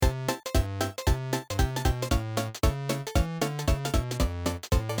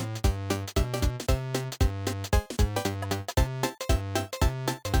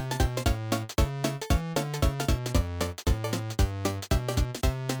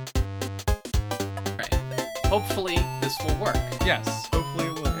hopefully this will work. Yes, hopefully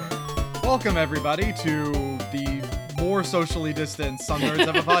it will work. Welcome, everybody, to the more socially distanced Some Nerds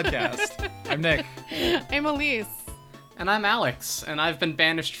Have a Podcast. I'm Nick. I'm Elise. And I'm Alex, and I've been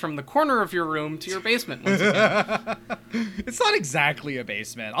banished from the corner of your room to your basement once again. It's not exactly a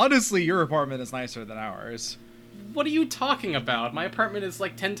basement. Honestly, your apartment is nicer than ours. What are you talking about? My apartment is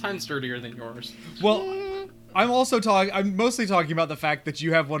like 10 times dirtier than yours. Well, I'm mostly talking about the fact that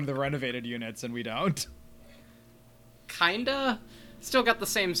you have one of the renovated units and we don't. Kinda. Still got the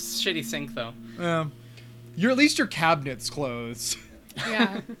same shitty sink, though. At least your cabinet's closed.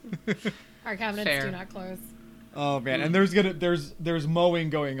 Yeah. Our cabinets Fair. do not close. Oh man, and there's mowing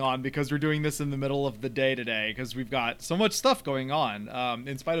going on because we're doing this in the middle of the day today because we've got so much stuff going on.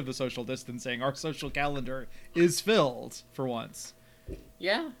 In spite of the social distancing, our social calendar is filled for once.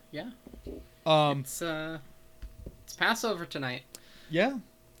 Yeah. It's Passover tonight. Yeah.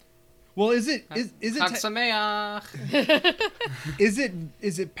 Well, is it Chag Sameach. is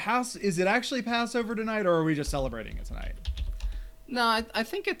it actually Passover tonight, or are we just celebrating it tonight? No, I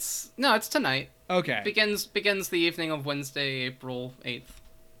think it's tonight. Okay. Begins the evening of Wednesday, April 8th.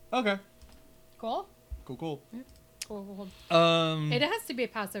 Okay. Cool? Cool. Cool. Um. It has to be a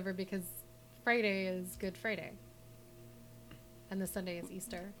Passover because Friday is Good Friday. And the Sunday is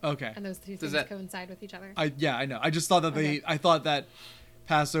Easter. Okay. And those two Does things that- coincide with each other. I know. I just thought that Okay. I thought that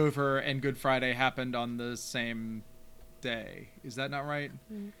Passover and Good Friday happened on the same day. Is that not right?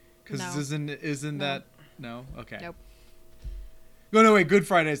 Because No. isn't No. that no? Okay. Nope. No, wait. Good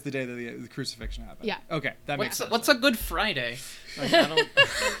Friday is the day that the crucifixion happened. Yeah. Okay, that makes sense. What's a Good Friday? Like, I don't...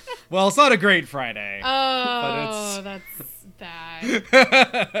 Well, it's not a great Friday. Oh, that's bad.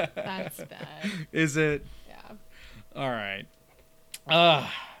 That's bad. Is it? Yeah. All right.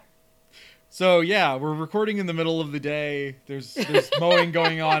 So yeah, we're recording in the middle of the day. There's mowing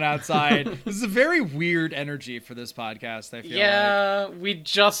going on outside. This is a very weird energy for this podcast, I feel like. Yeah, we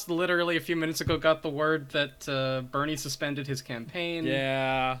just literally a few minutes ago got the word that Bernie suspended his campaign.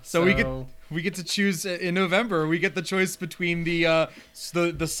 Yeah. So we get to choose in November. We get the choice between the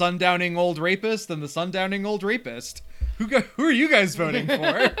sundowning old rapist and the sundowning old rapist. Who are you guys voting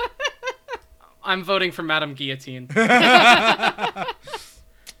for? I'm voting for Madame Guillotine.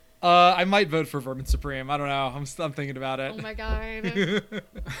 I might vote for Vermin Supreme. I don't know. I'm thinking about it. Oh my god.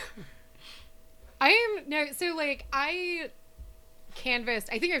 I canvassed,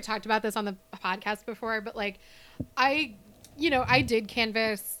 I think I've talked about this on the podcast before, but like I did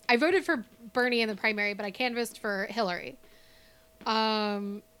canvass. I voted for Bernie in the primary, but I canvassed for Hillary.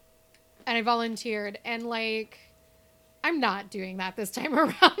 And I volunteered, and like I'm not doing that this time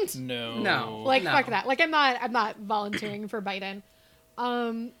around. No. Like No. fuck that. Like I'm not volunteering for Biden.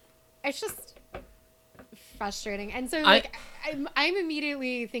 It's just frustrating. And so like I'm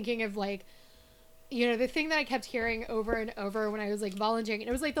immediately thinking of like, the thing that I kept hearing over and over when I was like volunteering, and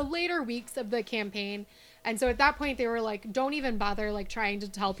it was like the later weeks of the campaign. And so at that point they were like, don't even bother like trying to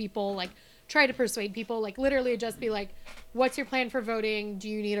tell people, like try to persuade people, like literally just be like, what's your plan for voting? Do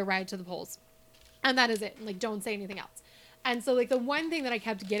you need a ride to the polls? And that is it. Like, don't say anything else. And so like the one thing that I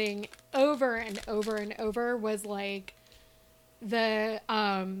kept getting over and over and over was like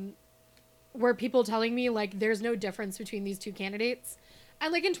were people telling me like there's no difference between these two candidates.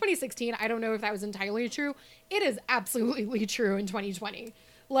 And like in 2016, I don't know if that was entirely true. It is absolutely true in 2020.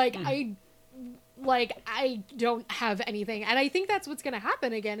 Like I don't have anything. And I think that's what's going to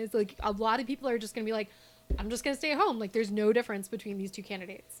happen again is like a lot of people are just going to be like, I'm just going to stay home. Like there's no difference between these two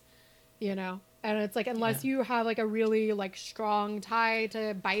candidates, And it's like, unless you have like a really like strong tie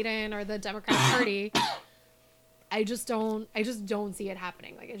to Biden or the Democratic Party, I just don't see it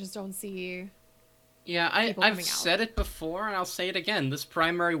happening. Like I just don't see. Yeah, people coming I've out. said it before, and I'll say it again. This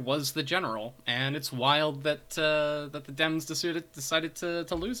primary was the general, and it's wild that the Dems decided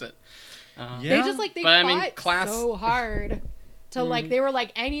to lose it. Yeah. They just like they But, fought I mean, class- so hard to like they were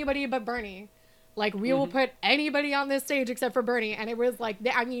like anybody but Bernie. Like we will put anybody on this stage except for Bernie, and it was like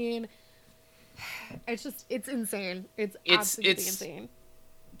it's insane. It's absolutely insane.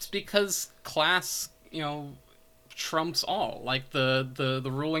 It's because class, trumps all. Like the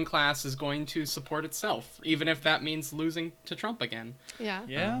ruling class is going to support itself, even if that means losing to Trump again. Yeah.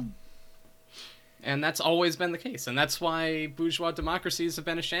 Yeah. And that's always been the case, and that's why bourgeois democracies have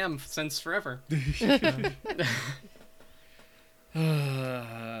been a sham since forever.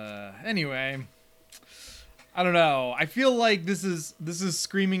 Anyway, I don't know. I feel like this is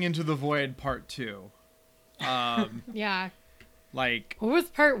Screaming into the Void Part 2. Yeah. Like What was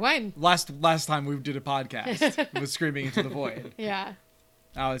part 1? last time we did a podcast was Screaming into the Void. Yeah.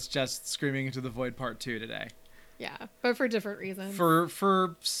 Now it's just Screaming into the Void Part 2 today. Yeah. But for different reasons.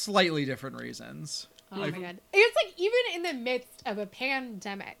 For slightly different reasons. Oh my god. It's like even in the midst of a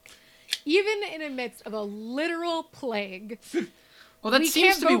pandemic, even in the midst of a literal plague, Well, that we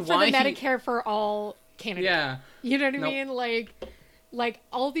seems can't to be vote for why the he... Medicare for all candidate. Yeah. You know what I Nope. mean? Like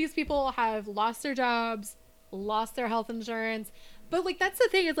all these people have lost their jobs, lost their health insurance. But like that's the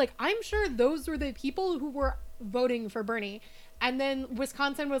thing, is like I'm sure those were the people who were voting for Bernie. And then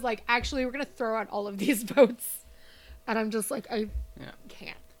Wisconsin was like, actually we're gonna throw out all of these votes. And I'm just like, I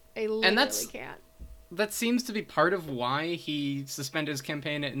can't. I literally can't. That seems to be part of why he suspended his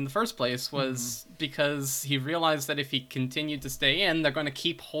campaign in the first place, was because he realized that if he continued to stay in, they're going to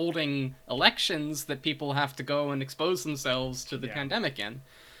keep holding elections that people have to go and expose themselves to the pandemic in.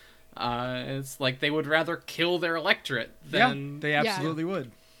 It's like they would rather kill their electorate than... Yeah, they absolutely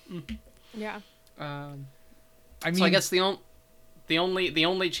would. Yeah. I mean, So I guess the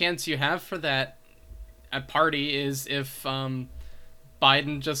only chance you have for that party is if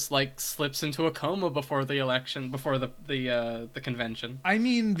Biden just like slips into a coma before the election, before the convention. I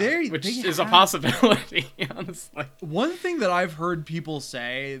mean, Which is a possibility, honestly. One thing that I've heard people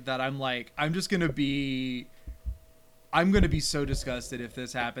say that I'm like, I'm going to be so disgusted if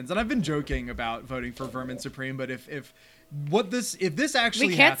this happens. And I've been joking about voting for Vermin Supreme, but if this actually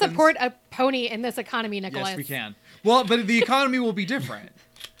We can't happens, support a pony in this economy, Nicholas. Yes, we can. Well, but the economy will be different.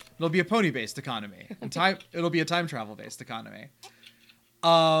 It'll be a pony-based economy. It'll be a time travel-based economy.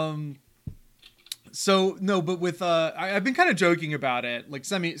 So no, but with I've been kind of joking about it, like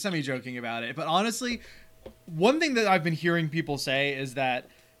semi joking about it, but honestly, one thing that I've been hearing people say is that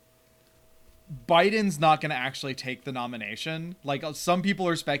Biden's not going to actually take the nomination. Like some people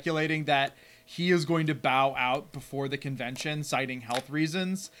are speculating that he is going to bow out before the convention, citing health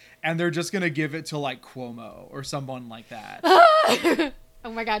reasons, and they're just going to give it to like Cuomo or someone like that.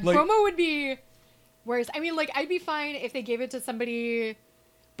 Oh my god, Like- Cuomo would be worse. I mean, like I'd be fine if they gave it to somebody,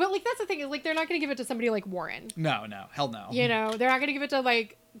 but like that's the thing, is like they're not going to give it to somebody like Warren. No, hell no. You know, they're not going to give it to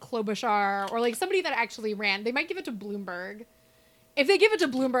like Klobuchar or like somebody that actually ran. They might give it to Bloomberg. If they give it to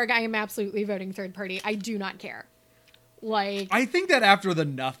Bloomberg, I am absolutely voting third party. I do not care. Like, I think that after the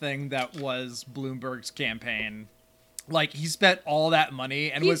nothing that was Bloomberg's campaign, like he spent all that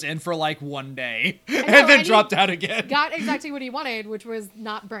money and was in for like one day and then and he dropped out again. got exactly what he wanted, which was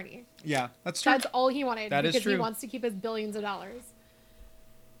not Bernie. Yeah, that's true. That's all he wanted. That is because he true. wants to keep his billions of dollars.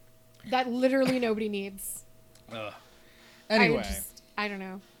 That literally nobody needs. Anyway, I don't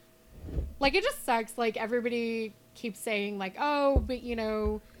know. Like, it just sucks. Like, everybody keeps saying, like, oh, but, you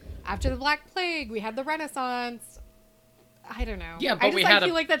know, after the Black Plague, we had the Renaissance. I don't know. Yeah, but I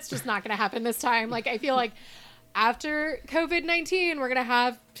feel like that's just not going to happen this time. Like, I feel like after COVID-19, we're going to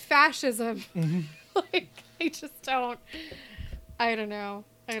have fascism. Like, I just don't. I don't know.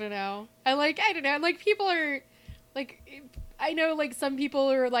 And, like, I don't know. Like, people are, like... I know, like, some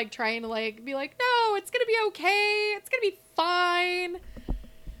people are, like, trying to, like, be like, no, it's gonna be okay. It's gonna be fine.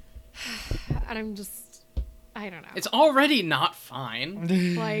 And I'm just, I don't know. It's already not fine.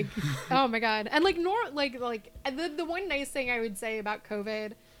 Like, oh my god. And, like, the one nice thing I would say about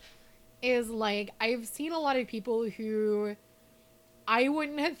COVID is, like, I've seen a lot of people who I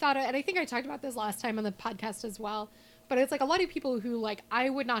wouldn't have thought of, and I think I talked about this last time on the podcast as well, but it's, like, a lot of people who, like, I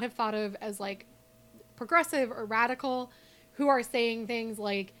would not have thought of as, like, progressive or radical, who are saying things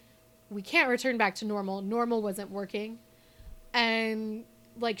like, we can't return back to normal. Normal wasn't working. And,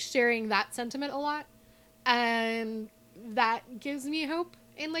 like, sharing that sentiment a lot. And that gives me hope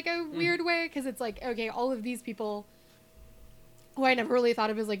in, like, a weird way. Because it's like, okay, all of these people who I never really thought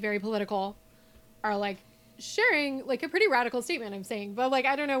of as, like, very political are, like, sharing, like, a pretty radical statement, I'm saying. But, like,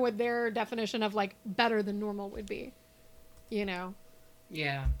 I don't know what their definition of, like, better than normal would be. You know?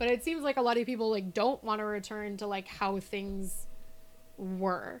 Yeah. But it seems like a lot of people like don't want to return to like how things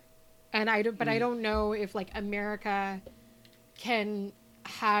were. And I don't know if like America can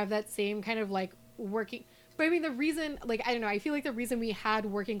have that same kind of like working. But I mean, the reason, like, I don't know, I feel like the reason we had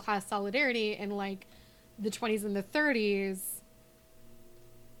working class solidarity in like the 20s and the 30s,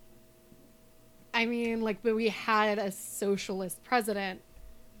 I mean, like, but we had a socialist president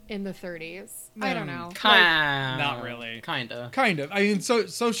in the 30s. I don't know. not really. Kinda. Kind of. I mean,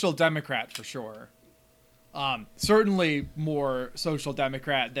 social democrat for sure. Certainly more social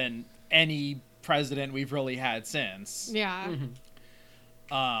democrat than any president we've really had since. Yeah.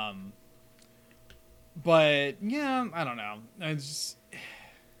 But yeah, I don't know. It's just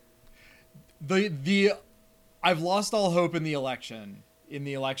I've lost all hope in the election. In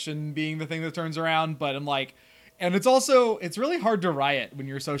the election being the thing that turns around, but I'm like, and it's really hard to riot when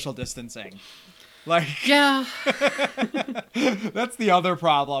you're social distancing. Like, Yeah. that's the other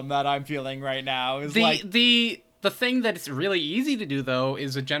problem that I'm feeling right now is The thing that it's really easy to do though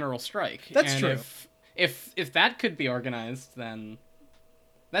is a general strike. That's And true. if that could be organized, then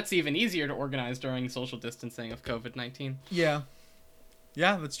that's even easier to organize during social distancing of COVID-19. Yeah.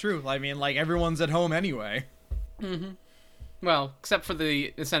 Yeah, that's true. I mean, like, everyone's at home anyway. Mm-hmm. Well, except for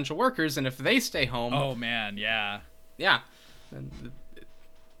the essential workers, and if they stay home... Oh, man, yeah. Yeah. Then it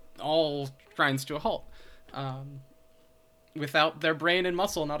all grinds to a halt. Without their brain and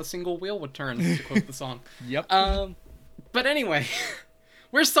muscle, not a single wheel would turn, to quote the song. Yep. But anyway,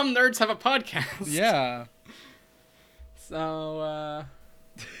 we're Some Nerds Have a Podcast. Yeah. So, are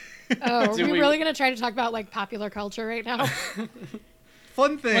Do we we- really going to try to talk about, like, popular culture right now?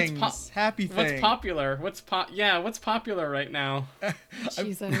 Fun things. Happy things. What's popular? What's popular right now?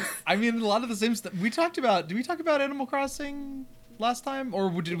 Jesus. I mean, a lot of the same stuff. Did we talk about Animal Crossing last time? Or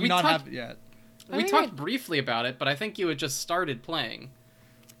did we not talked- have it yet? I We think talked briefly about it, but I think you had just started playing.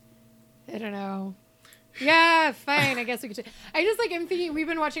 I don't know. Yeah, fine. I guess we could. I just like I'm thinking we've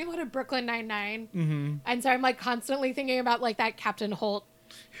been watching a lot of Brooklyn Nine-Nine, and so I'm like constantly thinking about like that Captain Holt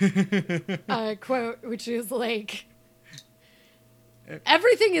quote, which is like,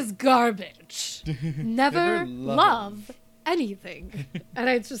 "Everything is garbage. Never Never love anything," and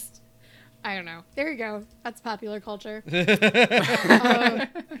it's just, I don't know. There you go. That's popular culture. I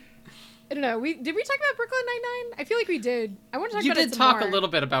don't know. Did we talk about Brooklyn Nine-Nine? I feel like we did. I want to talk You about it did some talk more. a little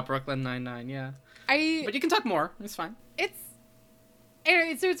bit about Brooklyn Nine-Nine, yeah. But you can talk more. It's fine.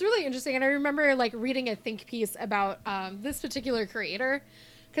 Anyway, so it's really interesting, and I remember like reading a think piece about this particular creator,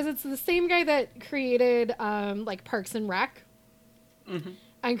 because it's the same guy that created like Parks and Rec,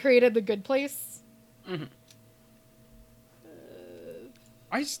 and created The Good Place.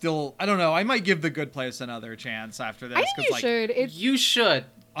 I don't know. I might give The Good Place another chance after this. I think you should. You should.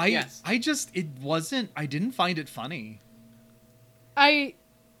 Yes. I didn't find it funny.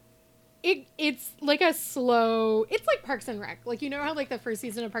 It's like a slow. It's like Parks and Rec. Like, you know how like the first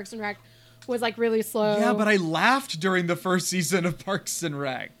season of Parks and Rec was like really slow. Yeah, but I laughed during the first season of Parks and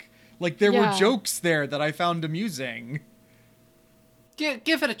Rec. Like there were Yeah. jokes there that I found amusing. Give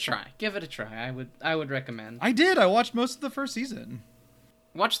it a try. Give it a try. I would recommend. I did. I watched most of the first season.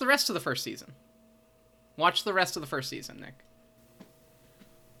 Watch the rest of the first season. Watch the rest of the first season, Nick.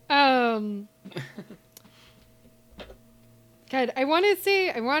 God, I want to say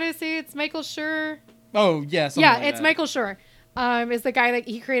it's Michael Schur. Oh yeah, something Yeah, like it's that. Michael Schur. Is the guy that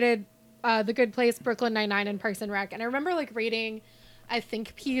he created The Good Place, Brooklyn Nine-Nine, and Parks and Rec. And I remember like reading a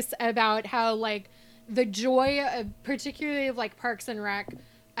think piece about how like the joy of particularly of like Parks and Rec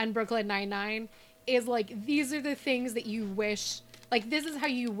and Brooklyn Nine-Nine is like these are the things that you wish, like this is how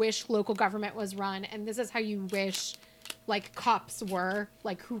you wish local government was run, and this is how you wish like cops were,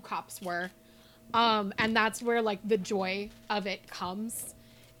 like who cops were. And that's where like the joy of it comes.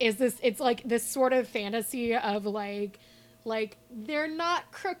 It's like this sort of fantasy of like they're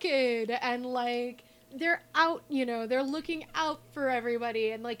not crooked and like they're out, you know, they're looking out for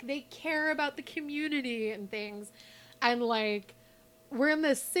everybody and like they care about the community and things. And like we're in the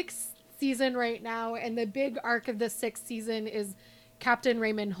 6th season right now, and the big arc of the 6th season is Captain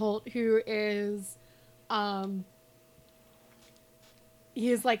Raymond Holt, who is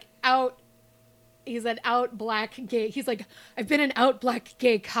he's like out. He's an out black gay. He's like, I've been an out black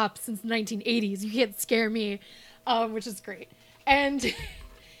gay cop since the 1980s. You can't scare me, which is great. And so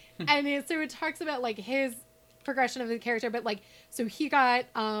it talks about like his progression of the character, but like so he got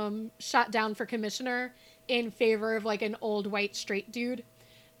shot down for commissioner in favor of like an old white straight dude,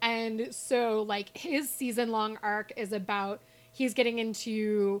 and so like his season-long arc is about he's getting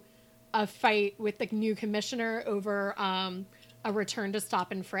into a fight with the new commissioner over a return to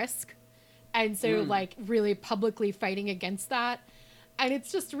stop and frisk. And so, like, really publicly fighting against that. And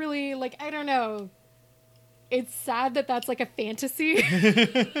it's just really, like, I don't know. It's sad that that's, like, a fantasy,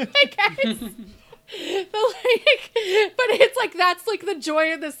 I guess. But it's, like, that's, like, the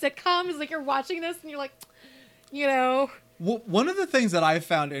joy of the sitcom is, like, you're watching this and you're like, you know. Well, one of the things that I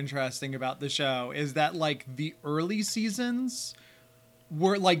found interesting about the show is that, like, the early seasons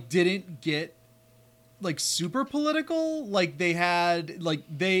were, like, didn't get, like, super political. Like, they had, like,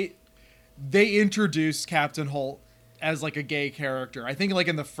 they introduced Captain Holt as like a gay character, I think like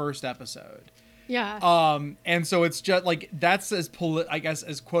in the first episode. Yeah. And so it's just like, that's as I guess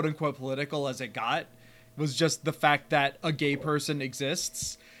as quote unquote political as it got, was just the fact that a gay person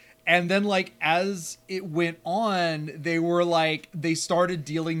exists. And then like, as it went on, they started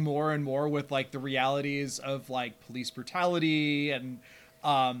dealing more and more with like the realities of like police brutality and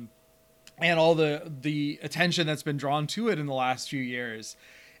all the attention that's been drawn to it in the last few years.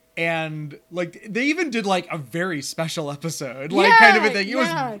 And like they even did like a very special episode, like kind of a thing.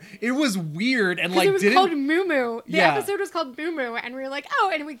 It was weird and like it was called Moo Moo. The episode was called Moo Moo, and we were like,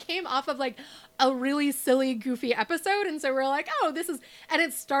 oh, and we came off of like a really silly, goofy episode, and so we're like, oh, this is, and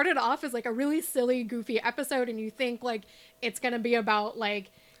it started off as like a really silly, goofy episode, and you think like it's gonna be about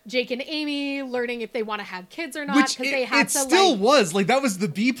like Jake and Amy learning if they want to have kids or not, because they had to. It still was like that was the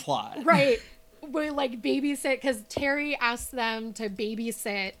B plot, right? We like babysit because Terry asked them to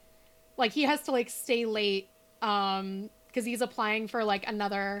babysit. Like he has to like stay late because he's applying for like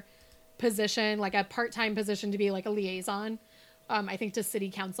another position, like a part-time position to be like a liaison, I think to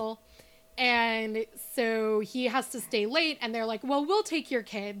city council. And so he has to stay late and they're like, well, we'll take your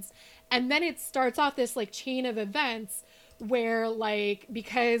kids. And then it starts off this like chain of events where like,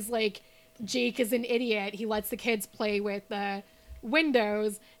 because like Jake is an idiot, he lets the kids play with the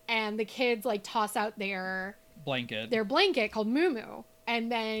windows and the kids like toss out their blanket called Moo Moo.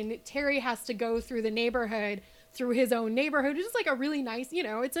 And then Terry has to go through the neighborhood, through his own neighborhood, which is like a really nice, you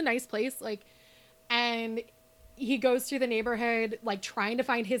know, it's a nice place. Like, and he goes through the neighborhood, like trying to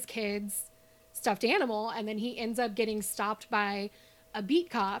find his kid's stuffed animal. And then he ends up getting stopped by a beat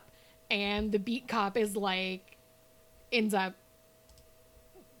cop. And the beat cop is like, turns out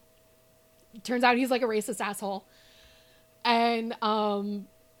he's like a racist asshole. And,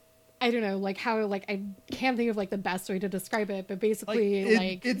 I don't know, like how, like I can't think of like the best way to describe it, but basically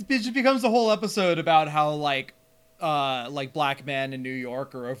it just becomes a whole episode about how like black men in New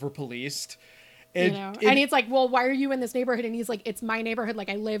York are over policed. And it's like, well, why are you in this neighborhood? And he's like, it's my neighborhood.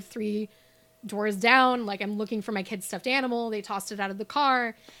 Like I live 3 doors down. Like I'm looking for my kid's stuffed animal. They tossed it out of the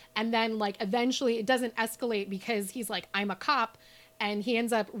car. And then like eventually it doesn't escalate because he's like, I'm a cop. And he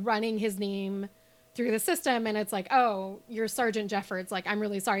ends up running his name through the system, and it's like, oh, you're Sergeant Jeffords. Like, I'm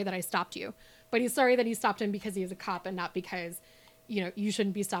really sorry that I stopped you. But he's sorry that he stopped him because he's a cop and not because, you know, you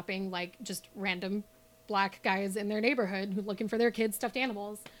shouldn't be stopping, like, just random black guys in their neighborhood who looking for their kids' stuffed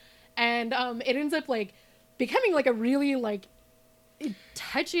animals. And it ends up, like, becoming, like, a really, like,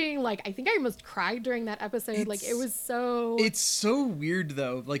 touching, like, I think I almost cried during that episode. Like, it was so... It's so weird,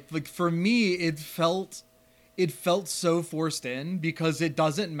 though. Like for me, it felt so forced in because it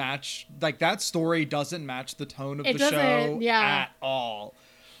doesn't match, like that story doesn't match the tone of the show at all.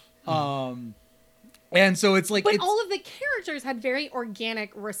 And so it's like, but all of the characters had very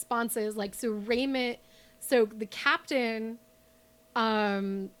organic responses. Like, so the captain,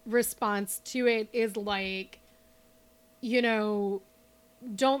 response to it is like, you know,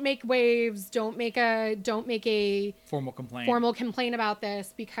 don't make waves, don't make a formal complaint about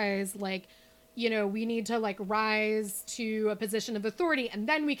this because like, you know, we need to like rise to a position of authority and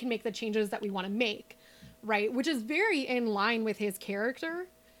then we can make the changes that we want to make. Right. Which is very in line with his character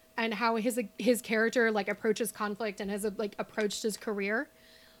and how his character like approaches conflict and has like approached his career.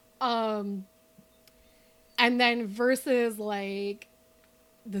 And then versus like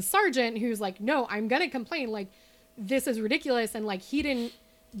the sergeant who's like, no, I'm going to complain. Like, this is ridiculous. And like, he didn't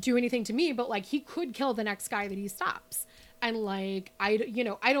do anything to me, but like he could kill the next guy that he stops. And like, I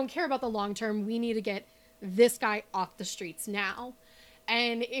don't care about the long term. We need to get this guy off the streets now.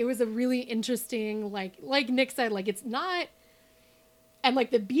 And it was a really interesting, like Nick said, like, it's not, and like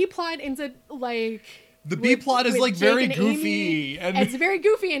the B plot ends up like, the B plot is like very goofy. And it's very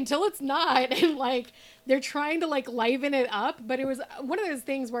goofy until it's not. And like, they're trying to like liven it up. But it was one of those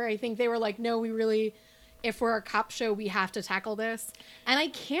things where I think they were like, no, we really, if we're a cop show, we have to tackle this. And I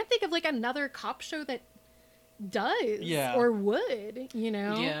can't think of like another cop show that does or would, you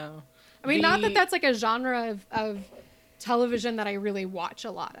know? Yeah. I mean, not that that's like a genre of television that I really watch a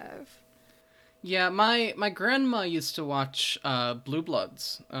lot of. Yeah, my grandma used to watch Blue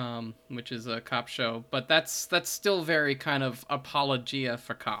Bloods, which is a cop show, but that's still very kind of apologia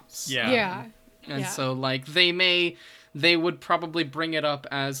for cops. Yeah. And so like they would probably bring it up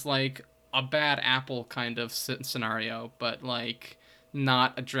as like a bad apple kind of scenario, but like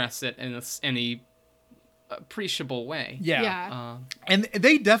not address it in any appreciable way. And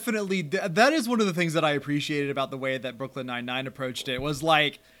they definitely, that is one of the things that I appreciated about the way that Brooklyn Nine-Nine approached it, was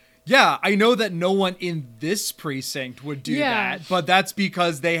like, yeah, I know that no one in this precinct would do that, but that's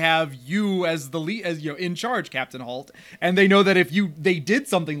because they have you as the lead, as you know, in charge, Captain Holt, and they know that if they did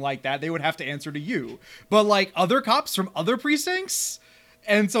something like that, they would have to answer to you. But like other cops from other precincts,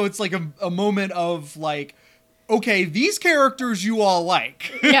 and so it's like a moment of like, okay, these characters you all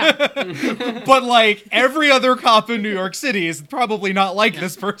like. Yeah. But like every other cop in New York City is probably not like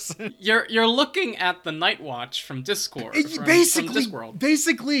this person. You're looking at the Night Watch from Discord. From Discworld.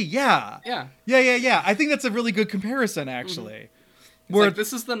 Basically, yeah. Yeah. I think that's a really good comparison, actually. Where like,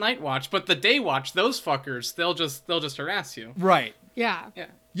 this is the Night Watch, but the Day Watch, those fuckers, they'll just harass you. Right. Yeah.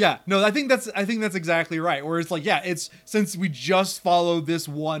 Yeah, no, I think that's exactly right. Where it's like, yeah, it's since we just follow this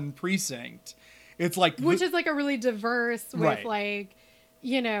one precinct, it's like which is like a really diverse with Right. like,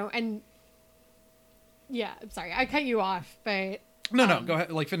 and yeah, I'm sorry, I cut you off, but no, go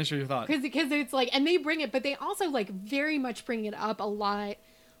ahead, like finish your thought. because it's like, and they bring it, but they also like very much bring it up a lot,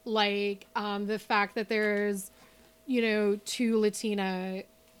 like the fact that there's, two Latina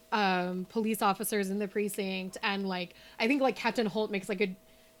police officers in the precinct, and like I think like Captain Holt makes like a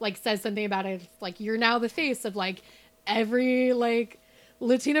like says something about it, like you're now the face of like every like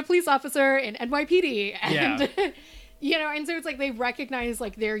Latina police officer in NYPD, and and so it's like they recognize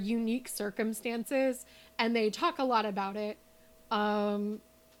like their unique circumstances and they talk a lot about it.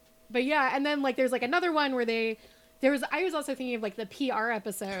 But yeah, and then like there's like another one where I was also thinking of like the PR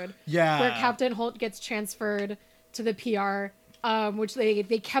episode, where Captain Holt gets transferred to the PR, which they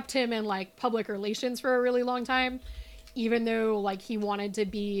kept him in like public relations for a really long time, even though like he wanted to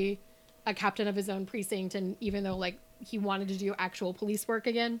be a captain of his own precinct, and even though like he wanted to do actual police work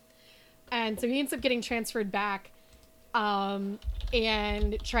again. And so he ends up getting transferred back, and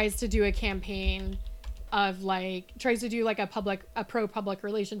tries to do a campaign of like, tries to do like a pro public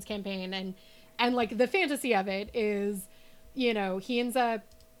relations campaign. And like the fantasy of it is, he ends up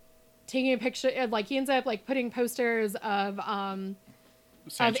taking a picture, like he ends up like putting posters of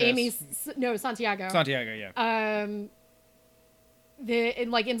Santiago. Santiago, yeah. It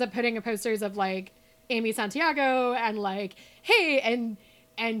like ends up putting posters of like Amy Santiago, and like, hey,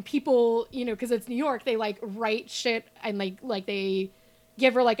 and people, because it's New York, they like write shit, and like they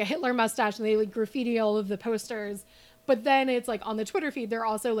give her like a Hitler mustache, and they like graffiti all of the posters. But then it's like on the Twitter feed, they're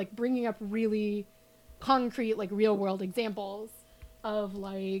also like bringing up really concrete, like real world examples of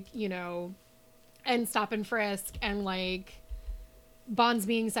like, and stop and frisk, and like bonds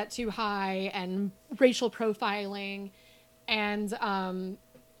being set too high, and racial profiling. And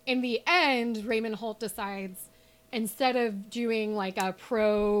in the end, Raymond Holt decides, instead of doing like a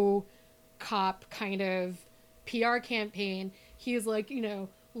pro cop kind of PR campaign, he's like,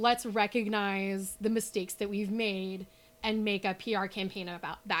 let's recognize the mistakes that we've made and make a PR campaign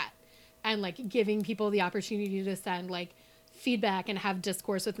about that. And like giving people the opportunity to send like feedback and have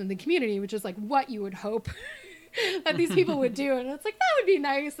discourse within the community, which is like what you would hope that these people would do. And it's like, that would be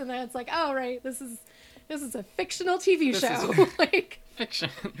nice. And then it's like, oh, right, this is a fictional TV show. Like fiction.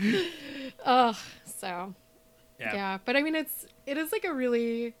 So yeah. But I mean, it is a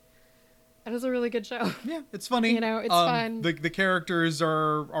really good show. Yeah, it's funny. It's fun. The characters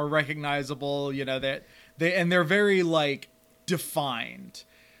are recognizable. That they're very like defined.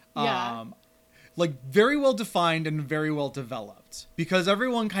 Yeah. Like very well defined and very well developed, because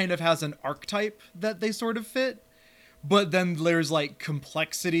everyone kind of has an archetype that they sort of fit. But then there's like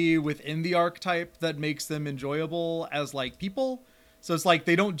complexity within the archetype that makes them enjoyable as like people. So it's like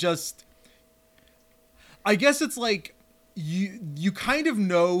they don't just, I guess it's like you kind of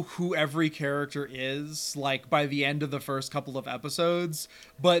know who every character is like by the end of the first couple of episodes,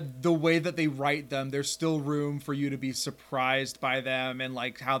 but the way that they write them, there's still room for you to be surprised by them and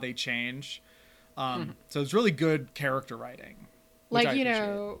like how they change. So it's really good character writing. Like,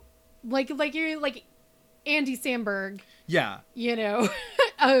 like you're like Andy Samberg,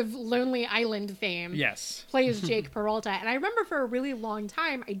 of Lonely Island fame, yes, plays Jake Peralta. And I remember for a really long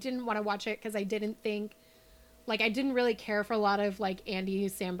time, I didn't want to watch it because I didn't really care for a lot of like Andy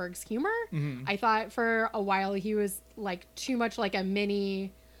Samberg's humor. Mm-hmm. I thought for a while he was like too much like a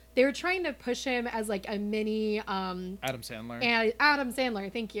mini. They were trying to push him as like a mini Adam Sandler. And Adam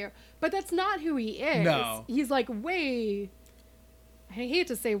Sandler, thank you. But that's not who he is. No, he's like way. I hate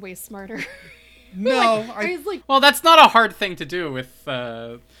to say way smarter. No, well, that's not a hard thing to do with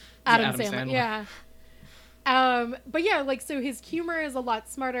Adam Sandler. Yeah. But yeah, like, so his humor is a lot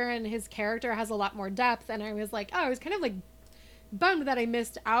smarter and his character has a lot more depth. And I was like, I was kind of like bummed that I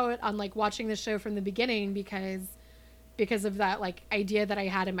missed out on like watching the show from the beginning because of that like idea that I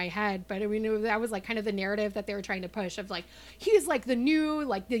had in my head. But I mean, that was like kind of the narrative that they were trying to push of like, he's like the new,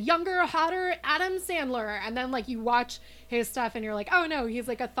 like the younger, hotter Adam Sandler. And then like you watch his stuff and you're like, oh no, he's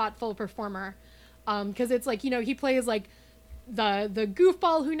like a thoughtful performer. Cause it's like, he plays like the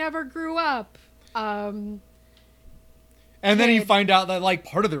goofball who never grew up. And then you find out that like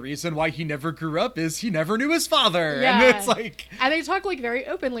part of the reason why he never grew up is he never knew his father. Yeah. And it's like, and they talk like very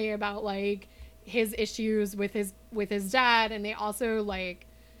openly about like his issues with his dad. And they also like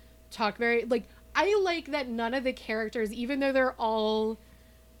talk very like, I like that none of the characters, even though they're all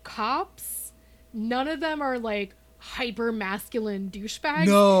cops, none of them are like hyper masculine douchebags.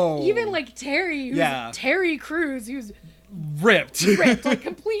 No. Even like Terry, Terry Crews, who's ripped, like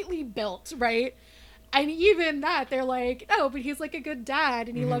completely built, right? And even that, they're like, oh, but he's like a good dad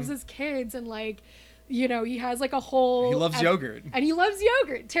and he loves his kids and like, you know, he has like a whole. He loves yogurt. And he loves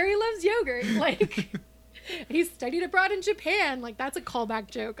yogurt. Terry loves yogurt. Like, he studied abroad in Japan. Like, that's a callback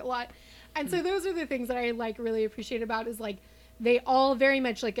joke a lot. And so those are the things that I like really appreciate about is like, they all very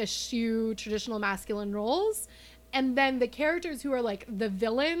much like eschew traditional masculine roles. And then the characters who are like the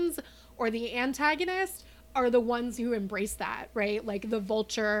villains or the antagonist are the ones who embrace that, right? Like the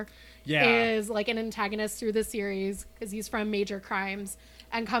Vulture is like an antagonist through the series because he's from Major Crimes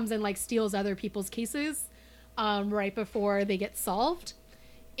and comes and like steals other people's cases right before they get solved.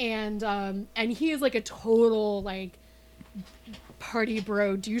 And he is like a total like party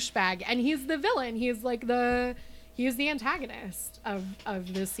bro douchebag, and he's the villain. He's like he is the antagonist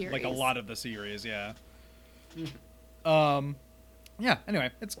of this series. Like a lot of the series, yeah. Yeah,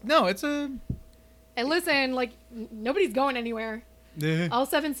 anyway, it's a... And listen, like, nobody's going anywhere. All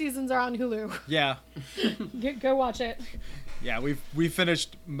 7 seasons are on Hulu. Yeah. Go watch it. Yeah, we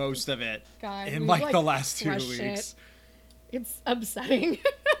finished most of it God, in like the last 2 weeks. It. It's upsetting.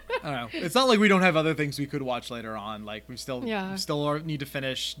 I don't know. It's not like we don't have other things we could watch later on. Like we still need to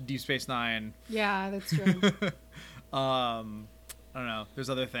finish Deep Space Nine. Yeah, that's true. I don't know. There's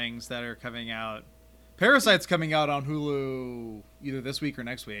other things that are coming out. Parasite's coming out on Hulu either this week or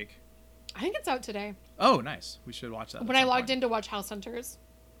next week. I think it's out today. Oh, nice. We should watch that. When I logged in to watch House Hunters,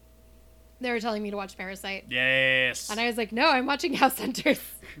 they were telling me to watch Parasite. Yes. And I was like, no, I'm watching House Hunters.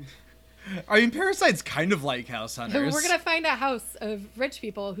 I mean, Parasite's kind of like House Hunters. We're going to find a house of rich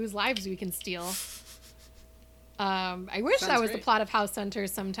people whose lives we can steal. I wish that was the plot of House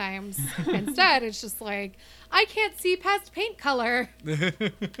Hunters sometimes. Instead, it's just like, I can't see past paint color.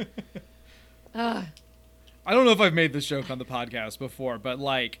 I don't know if I've made this joke on the podcast before, but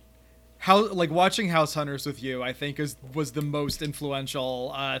like watching House Hunters with you, I think was the most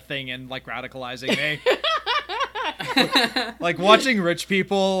influential thing in like radicalizing me. Like watching rich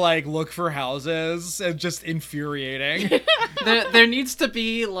people like look for houses is just infuriating. There needs to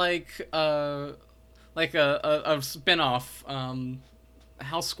be like a spin-off,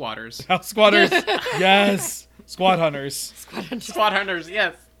 House Squatters. House Squatters, yes. Squad Hunters. Squad Hunters,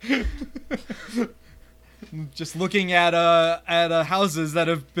 yes. Just looking at houses that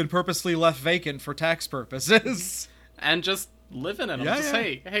have been purposely left vacant for tax purposes, and just living in them.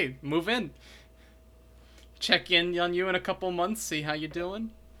 Hey, move in. Check in on you in a couple months, see how you're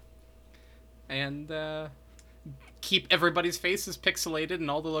doing, and keep everybody's faces pixelated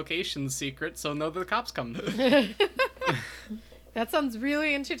and all the locations secret, so know the cops come. That sounds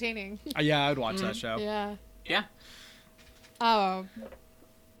really entertaining. Yeah, I'd watch that show. Yeah. Yeah. Oh.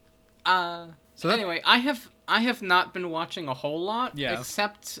 So anyway, I have not been watching a whole lot,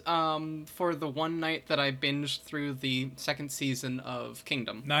 except for the one night that I binged through the 2nd season of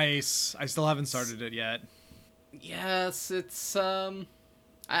Kingdom. Nice. I still haven't started it yet. Yes, it's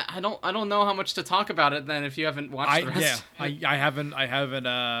I don't know how much to talk about it then if you haven't watched the rest. Yeah, I haven't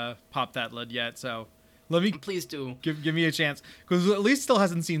popped that lid yet, so let me please do give me a chance because at least still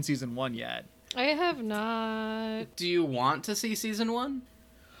hasn't seen season 1 yet. I have not. Do you want to see season 1?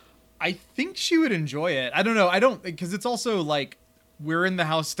 I think she would enjoy it. I don't know. Because it's also like we're in the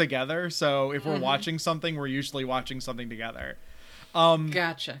house together, so if we're watching something, we're usually watching something together.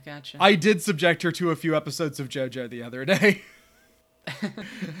 Gotcha. I did subject her to a few episodes of JoJo the other day.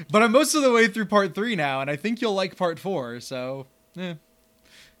 But I'm most of the way through part 3 now, and I think you'll like part 4, so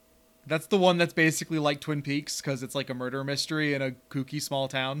that's the one that's basically like Twin Peaks, because it's like a murder mystery in a kooky small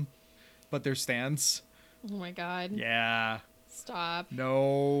town, but there's stands. Oh my god. Yeah. Stop.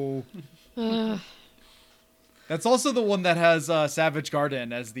 No. That's also the one that has Savage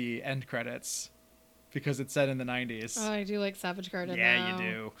Garden as the end credits, because it's set in the 90s. Oh, I do like Savage Garden. Yeah, you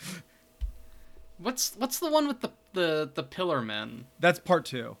do. What's the one with the Pillar Men? That's part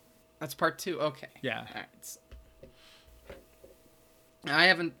 2. That's part 2. Okay. Yeah. All right.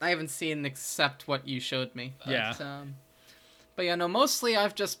 I haven't seen except what you showed me. But, yeah. But yeah, no. Mostly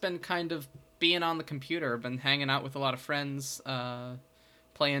I've just been kind of being on the computer. Been hanging out with a lot of friends,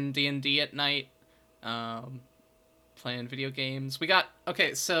 playing D&D at night, playing video games. We got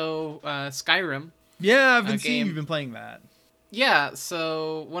Skyrim. Yeah, I've been seeing you've been playing that. Yeah,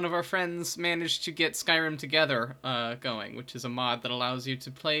 so one of our friends managed to get Skyrim Together going, which is a mod that allows you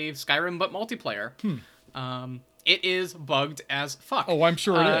to play Skyrim but multiplayer. It is bugged as fuck. Oh, I'm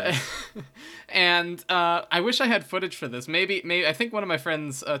sure it is. And I wish I had footage for this. Maybe I think one of my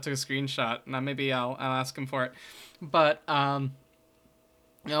friends took a screenshot. Now maybe I'll ask him for it. But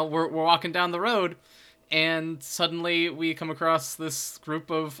we're walking down the road, and suddenly we come across this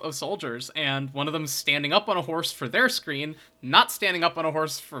group of soldiers, and one of them's standing up on a horse for their screen, not standing up on a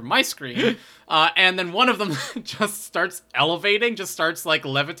horse for my screen, and then one of them just starts elevating, just starts like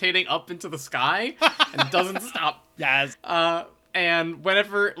levitating up into the sky, and doesn't stop. Yes. And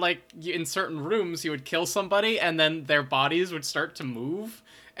whenever, like, in certain rooms, you would kill somebody, and then their bodies would start to move,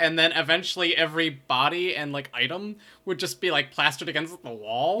 and then eventually every body and, like, item would just be, like, plastered against the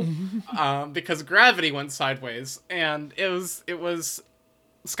wall, because gravity went sideways, and it was...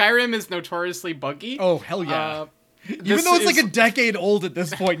 Skyrim is notoriously buggy. Oh, hell yeah. Even though it's like a decade old at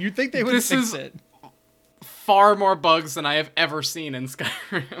this point, you'd think they would fix it. Far more bugs than I have ever seen in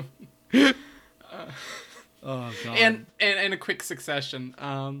Skyrim. Oh, God. And in a quick succession.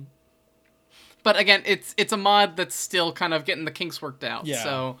 But again, it's a mod that's still kind of getting the kinks worked out. Yeah.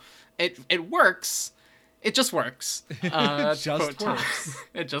 So it works. It just works.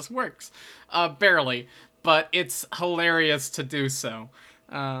 It just works. Barely. But it's hilarious to do so.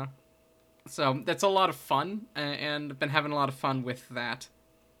 So that's a lot of fun, and I've been having a lot of fun with that.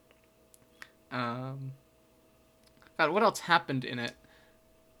 God, what else happened in it?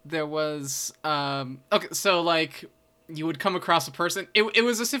 There was okay, so like you would come across a person. It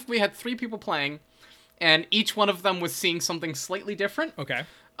was as if we had 3 people playing, and each one of them was seeing something slightly different. Okay.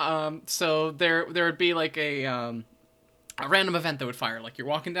 So there would be like a random event that would fire. Like you're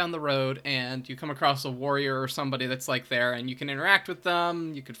walking down the road and you come across a warrior or somebody that's like there, and you can interact with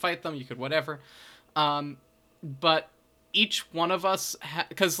them. You could fight them. You could whatever. But each one of us,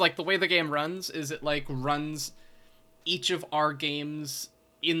 because like the way the game runs is it like runs each of our games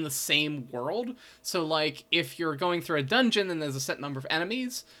in the same world. So like if you're going through a dungeon and there's a set number of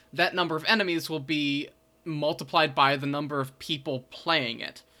enemies, that number of enemies will be multiplied by the number of people playing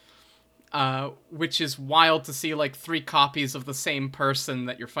it. Which is wild to see like 3 copies of the same person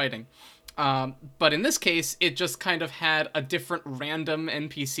that you're fighting. But in this case, it just kind of had a different random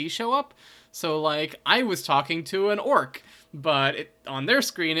NPC show up. So like I was talking to an orc, but on their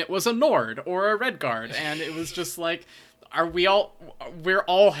screen it was a Nord or a Redguard, and it was just like, we're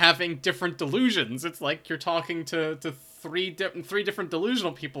all having different delusions. It's like you're talking to 3 different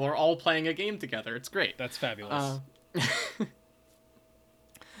delusional people who are all playing a game together. It's great. That's fabulous.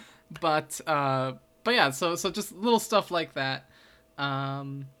 But yeah, so just little stuff like that. I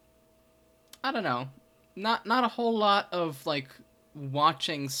don't know. Not a whole lot of like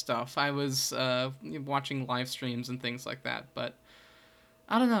watching stuff. I was watching live streams and things like that, but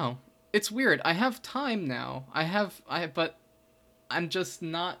I don't know. It's weird. I have time now. But I'm just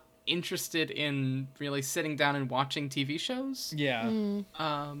not interested in really sitting down and watching TV shows. Yeah.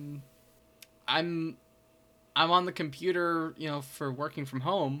 I'm on the computer, for working from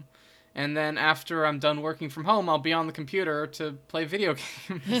home, and then after I'm done working from home, I'll be on the computer to play video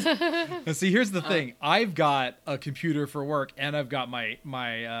games. Now, see, here's the thing. I've got a computer for work, and I've got my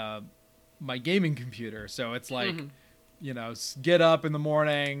gaming computer. So it's like, get up in the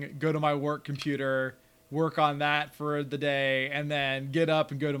morning, go to my work computer, work on that for the day, and then get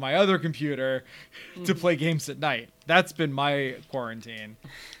up and go to my other computer to play games at night. That's been my quarantine.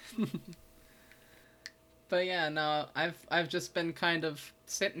 But yeah, no, I've just been kind of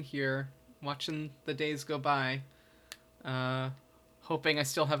sitting here watching the days go by, hoping I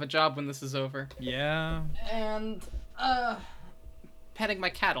still have a job when this is over. Yeah. And petting my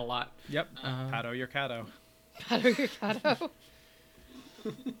cat a lot. Yep. Pato your catto. Pato your catto.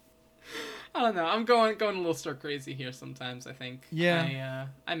 I don't know. I'm going a little stir crazy here sometimes, I think. Yeah.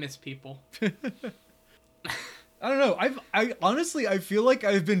 I miss people. I don't know. I honestly, I feel like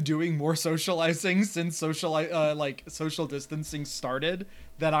I've been doing more socializing since social distancing started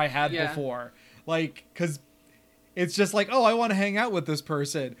than I had before. Like, cause it's just like, oh, I want to hang out with this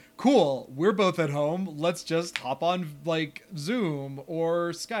person. Cool. We're both at home. Let's just hop on like Zoom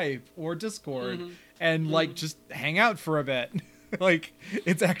or Skype or Discord and like just hang out for a bit. Like,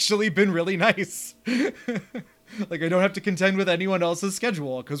 it's actually been really nice. Like, I don't have to contend with anyone else's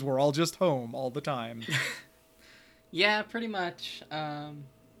schedule because we're all just home all the time. Yeah, pretty much.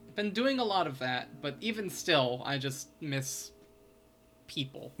 Been doing a lot of that, but even still, I just miss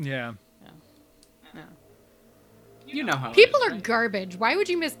people. Yeah. Yeah. You know how People it is, are right? garbage. Why would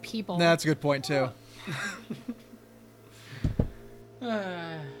you miss people? That's a good point, too.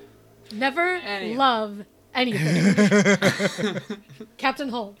 Never Anyway. love anything. Captain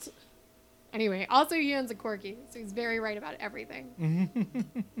Holt. Anyway, also he owns a corgi, so he's very right about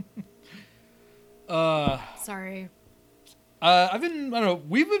everything. Sorry. I don't know.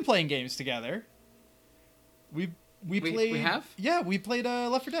 We've been playing games together. We played. We have? Yeah, we played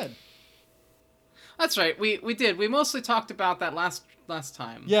Left 4 Dead. That's right. We did. We mostly talked about that last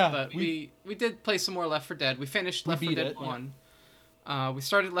time. Yeah, But we did play some more Left 4 Dead. We finished Left 4 Dead 1. Yeah. We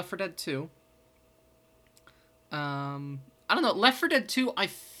started Left 4 Dead 2. I don't know. Left 4 Dead 2, I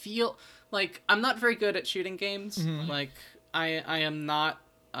feel like I'm not very good at shooting games. Mm-hmm. Like, I am not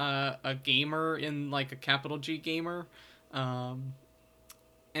a gamer in, like, a capital G gamer.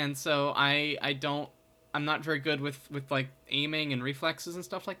 And so I'm not very good with like aiming and reflexes and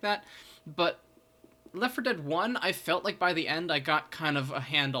stuff like that. But Left 4 Dead 1, I felt like by the end I got kind of a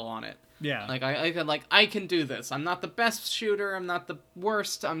handle on it. Yeah. Like I can do this. I'm not the best shooter, I'm not the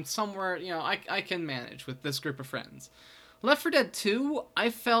worst. I'm somewhere, I can manage with this group of friends. Left 4 Dead 2, I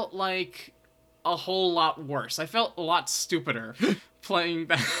felt like a whole lot worse. I felt a lot stupider playing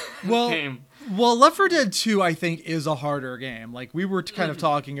that game. Well, Left 4 Dead 2, I think, is a harder game. Like, we were kind of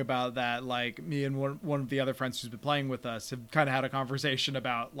talking about that, like, me and one of the other friends who's been playing with us have kind of had a conversation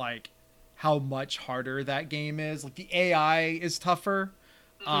about, like, how much harder that game is. Like, the AI is tougher,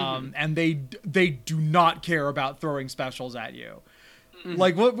 and they do not care about throwing specials at you.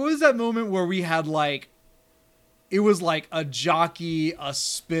 Like, what was that moment where we had, like, it was like a jockey, a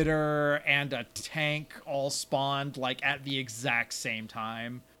spitter, and a tank all spawned like at the exact same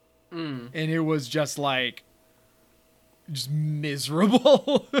time. And it was just like, just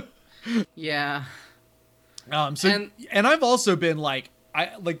miserable. Yeah. And I've also been like,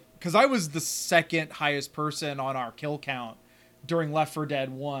 cause I was the second highest person on our kill count during Left 4 Dead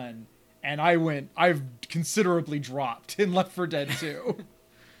 1. And I've considerably dropped in Left 4 Dead 2.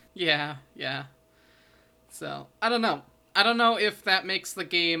 Yeah. So, I don't know. I don't know if that makes the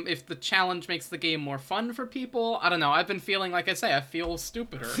game, if the challenge makes the game more fun for people. I don't know. I've been feeling, like I say, I feel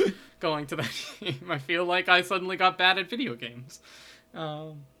stupider going to that game. I feel like I suddenly got bad at video games.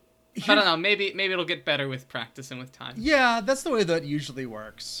 I don't know. Maybe it'll get better with practice and with time. Yeah, that's the way that usually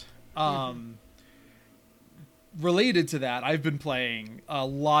works. Related to that, I've been playing a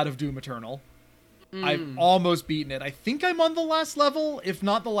lot of Doom Eternal. I've almost beaten it. I think I'm on the last level. If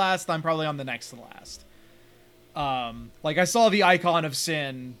not the last, I'm probably on the next to the last. Like, I saw the icon of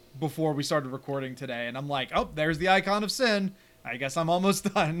Sin before we started recording today, and I'm like, oh, there's the icon of Sin. I guess I'm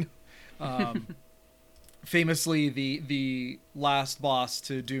almost done. Famously, the last boss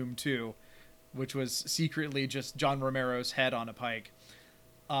to Doom 2, which was secretly just John Romero's head on a pike.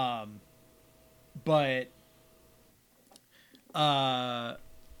 But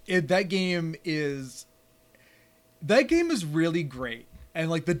that game is really great, and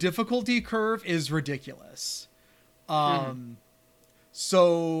like the difficulty curve is ridiculous.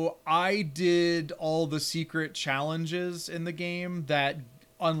 So I did all the secret challenges in the game that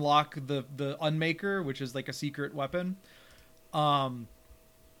unlock the Unmaker, which is like a secret weapon. And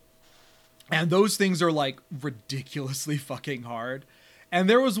those things are like ridiculously fucking hard. And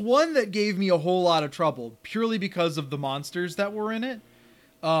there was one that gave me a whole lot of trouble purely because of the monsters that were in it.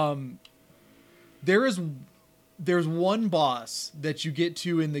 There's one boss that you get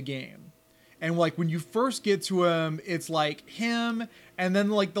to in the game. And like when you first get to him, it's like him, and then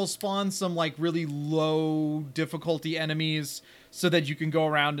like they'll spawn some like really low difficulty enemies so that you can go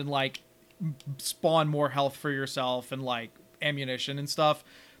around and like spawn more health for yourself and like ammunition and stuff.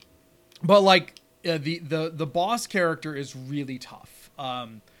 But like the boss character is really tough.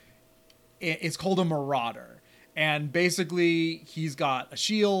 It's called a Marauder, and basically he's got a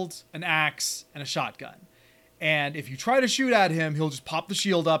shield, an axe, and a shotgun. And if you try to shoot at him, he'll just pop the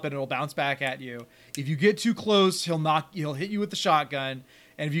shield up and it'll bounce back at you. If you get too close, he'll hit you with the shotgun.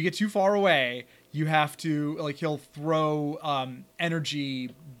 And if you get too far away, you have to, like, he'll throw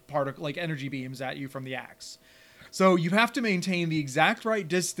energy beams at you from the axe. So you have to maintain the exact right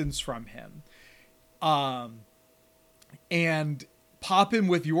distance from him. And pop him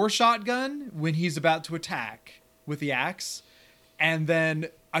with your shotgun when he's about to attack with the axe. And then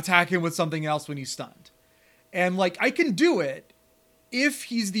attack him with something else when he's stunned. And, like, I can do it if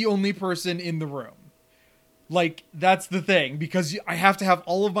he's the only person in the room. Like, that's the thing, because I have to have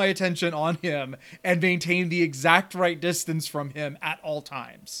all of my attention on him and maintain the exact right distance from him at all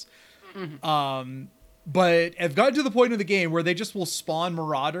times. But I've gotten to the point of the game where they just will spawn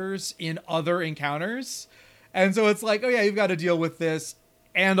Marauders in other encounters. And so it's like, oh yeah, you've got to deal with this,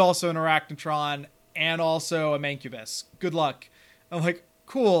 and also an Arachnotron, and also a Mancubus. Good luck. I'm like,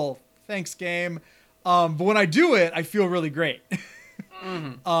 cool, thanks, game. But when I do it, I feel really great.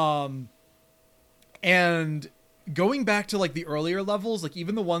 And going back to like the earlier levels, like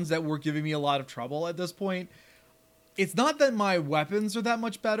even the ones that were giving me a lot of trouble at this point, it's not that my weapons are that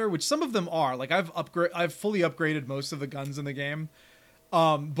much better, which some of them are. Like I've fully upgraded most of the guns in the game.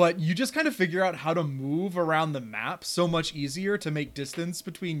 But you just kind of figure out how to move around the map so much easier to make distance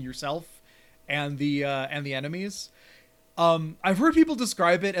between yourself and the enemies. I've heard people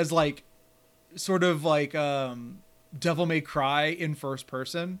describe it as like sort of like Devil May Cry in first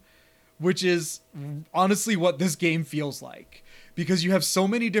person, which is honestly what this game feels like, because you have so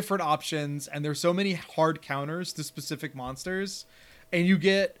many different options and there's so many hard counters to specific monsters, and you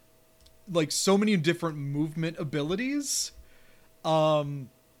get like so many different movement abilities.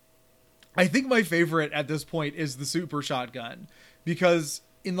 I think my favorite at this point is the super shotgun, because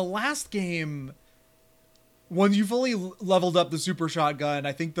in the last game, when you fully leveled up the super shotgun,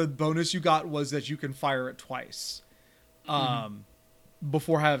 I think the bonus you got was that you can fire it twice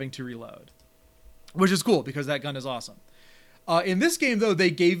before having to reload, which is cool because that gun is awesome. In this game, though,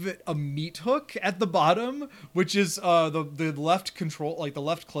 they gave it a meat hook at the bottom, which is the left control, like the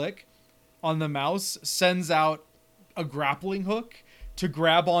left click on the mouse sends out a grappling hook to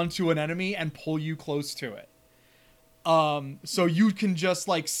grab onto an enemy and pull you close to it. So you can just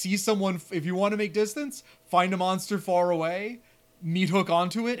like see someone, if you want to make distance, find a monster far away, meat hook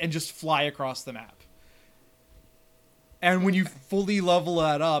onto it, and just fly across the map. And when you fully level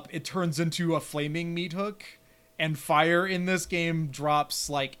that up, it turns into a flaming meat hook, and fire in this game drops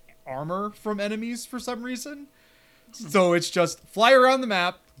like armor from enemies for some reason. So it's just fly around the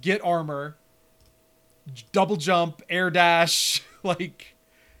map, get armor, double jump, air dash, like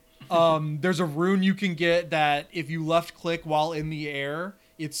there's a rune you can get that if you left click while in the air,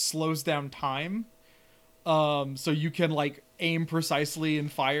 it slows down time. So you can like aim precisely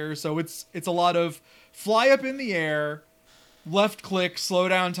and fire. So it's a lot of fly up in the air, left click, slow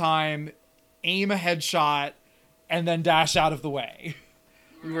down time, aim a headshot, and then dash out of the way.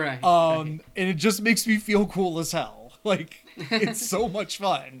 Right. And it just makes me feel cool as hell. Like, it's so much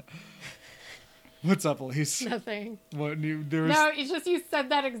fun. What's up, Elise? Nothing. What new? No, it's just you said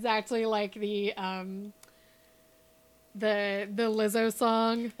that exactly like the Lizzo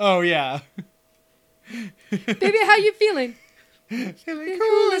song. Oh yeah. Baby, how you feeling? Feeling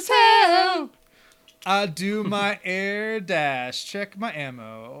cool as hell. I do my air dash. Check my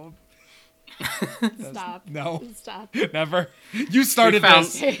ammo. Stop. No. Stop. Never. You started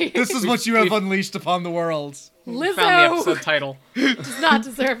this. This is what you have unleashed upon the world. Lizzo Found the episode title. does not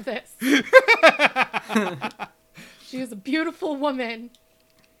deserve this. She is a beautiful woman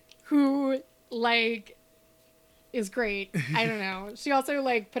who, like, is great. I don't know. She also,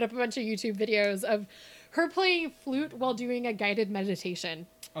 like, put up a bunch of YouTube videos of her playing flute while doing a guided meditation.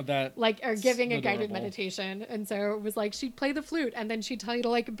 Oh, that. Like, or giving a adorable. guided meditation. And so it was like, she'd play the flute and then she'd tell you to,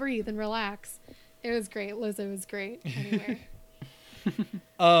 like, breathe and relax. It was great. Lizzo was great. Anyway.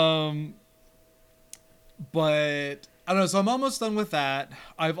 But I don't know. So I'm almost done with that.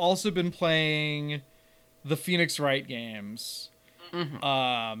 I've also been playing the Phoenix Wright games,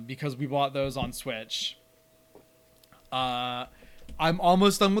 because we bought those on Switch. I'm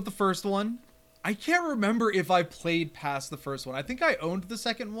almost done with the first one. I can't remember if I played past the first one. I think I owned the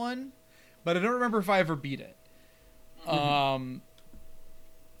second one, but I don't remember if I ever beat it.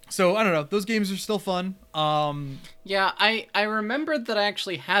 So I don't know. Those games are still fun. Yeah, I remembered that I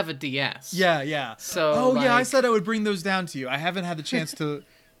actually have a DS. Yeah. So yeah, I said I would bring those down to you. I haven't had the chance to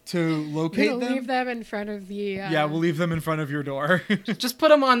locate We'll them. leave them in front of the... Yeah, we'll leave them in front of your door. just put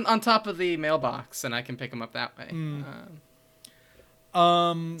them on top of the mailbox, and I can pick them up that way.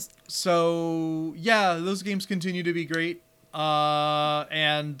 So yeah, those games continue to be great.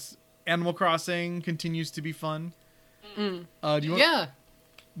 And Animal Crossing continues to be fun. Do you want? Yeah.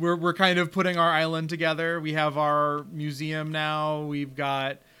 We're kind of putting our island together. We have our museum now. We've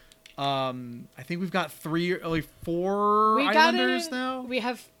got, I think we've got four islanders now. We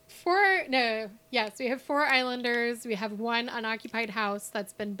have four. No, yes, we have 4 islanders. We have 1 unoccupied house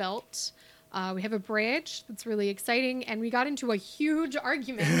that's been built. We have a bridge that's really exciting, and we got into a huge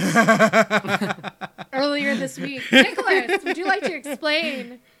argument earlier this week. Nicholas, would you like to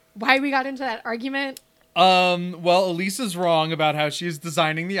explain why we got into that argument? Well, Elisa's wrong about how she's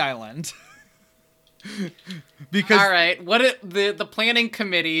designing the island. Because all right, the planning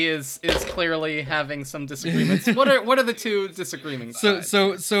committee is clearly having some disagreements. What are the two disagreeing sides?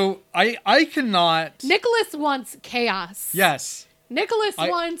 So I cannot. Nicholas wants chaos. Yes. Nicholas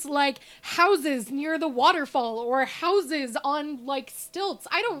wants, like, houses near the waterfall or houses on, like, stilts.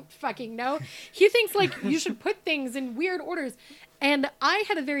 I don't fucking know. He thinks, like, you should put things in weird orders. And I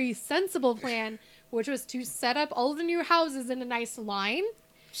had a very sensible plan, which was to set up all of the new houses in a nice line.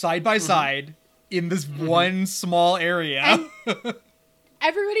 Side by side in this one small area. And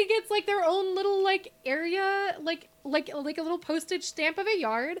everybody gets, like, their own little, like, area, like a little postage stamp of a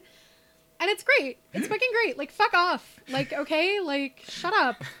yard. And it's great. It's fucking great. Like, fuck off. Like, okay? Like, shut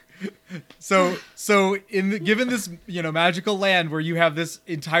up. Given this, magical land where you have this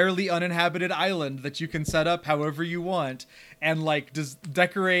entirely uninhabited island that you can set up however you want and like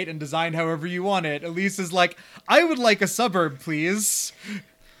decorate and design however you want it, Elise is like, I would like a suburb, please.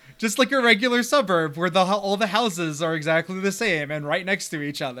 Just like a regular suburb where all the houses are exactly the same and right next to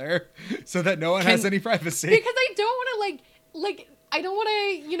each other so that no one has any privacy. Because I don't want to I don't want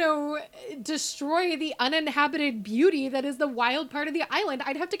to, destroy the uninhabited beauty that is the wild part of the island.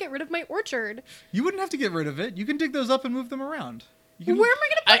 I'd have to get rid of my orchard. You wouldn't have to get rid of it. You can dig those up and move them around. Where am I going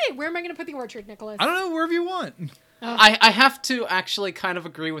to put it? Where am I going to put the orchard, Nicholas? I don't know, wherever you want. I have to actually kind of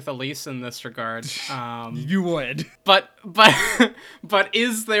agree with Elise in this regard. You would. But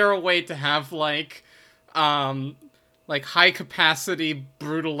is there a way to have like high capacity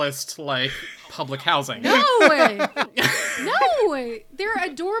brutalist like public housing? No way. No way. They're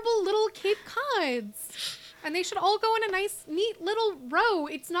adorable little Cape Cods. And they should all go in a nice, neat little row.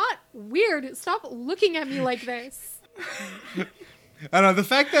 It's not weird. Stop looking at me like this. I don't know, the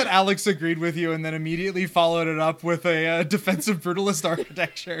fact that Alex agreed with you and then immediately followed it up with a defensive brutalist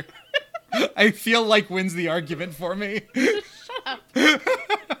architecture, I feel like wins the argument for me. Shut up.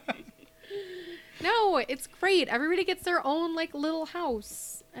 No, it's great. Everybody gets their own, little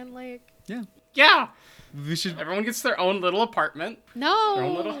house. And, Yeah. Everyone Everyone gets their own little apartment. No. Their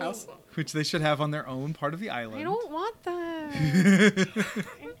own little house. Which they should have on their own part of the island. I don't want that.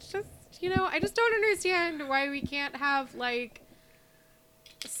 It's just, I just don't understand why we can't have,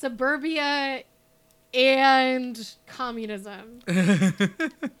 suburbia and communism. I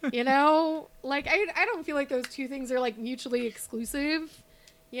don't feel like those two things are, mutually exclusive.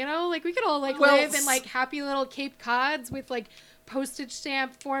 We could all, live in, happy little Cape Cods with, postage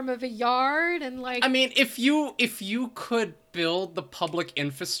stamp form of a yard and I mean, if you could build the public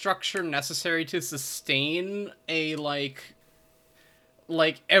infrastructure necessary to sustain a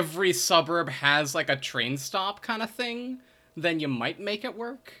every suburb has a train stop kind of thing, then you might make it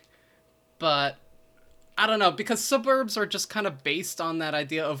work. But I don't know, because suburbs are just kind of based on that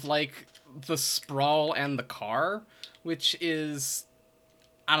idea of the sprawl and the car, which is,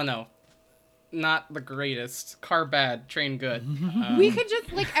 I don't know, not the greatest. Car bad, train good. We could just,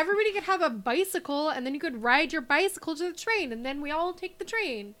 everybody could have a bicycle, and then you could ride your bicycle to the train, and then we all take the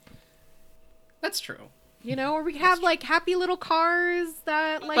train. That's true. Or we could have, happy little cars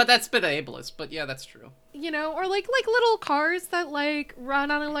that, But that's a bit ableist, but yeah, that's true. Or, little cars that, run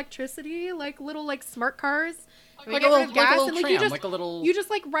on electricity, little, smart cars. Like a little tram, You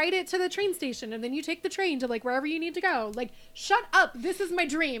just ride it to the train station, and then you take the train to wherever you need to go. Shut up! This is my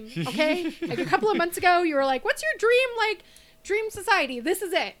dream. Okay, a couple of months ago, you were like, "What's your dream? Dream society? This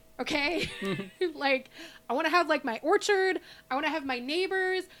is it." Okay, I want to have my orchard. I want to have my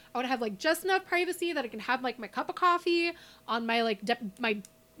neighbors. I want to have just enough privacy that I can have my cup of coffee on my my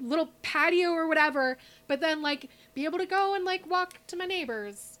little patio or whatever. But then be able to go and walk to my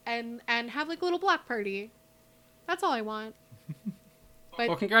neighbors and have a little block party. That's all I want. But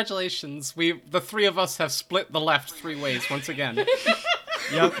well, congratulations. The three of us have split the left 3 ways once again.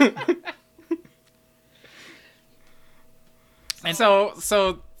 Yep. And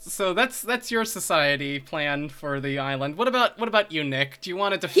so that's your society plan for the island. What about you, Nick? Do you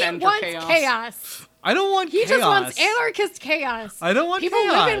want to defend your chaos? Chaos. I don't want chaos. He just wants anarchist chaos. I don't want people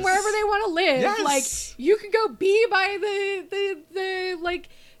chaos. living wherever they want to live. Yes. You could go be by the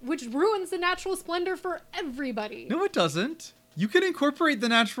which ruins the natural splendor for everybody. No, it doesn't. You can incorporate the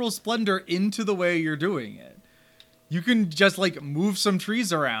natural splendor into the way you're doing it. You can just move some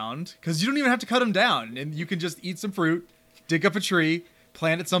trees around because you don't even have to cut them down, and you can just eat some fruit, dig up a tree,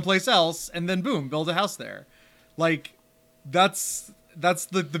 plant it someplace else, and then boom, build a house there. That's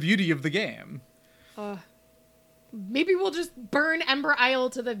the beauty of the game. Maybe we'll just burn Ember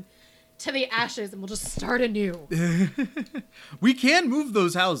Isle to the ashes and we'll just start anew. We can move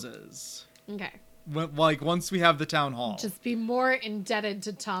those houses. Okay. Once we have the town hall. Just be more indebted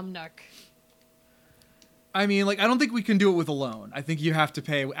to Tom Nook. I mean, I don't think we can do it with a loan. I think you have to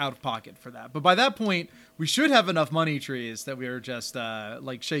pay out of pocket for that. But by that point, we should have enough money trees that we are just,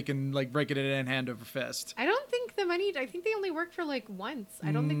 shaking, breaking it in hand over fist. I don't think I think they only work for, once.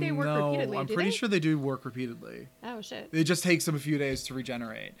 I don't think they work repeatedly. I'm pretty sure they do work repeatedly. Oh, shit. It just takes them a few days to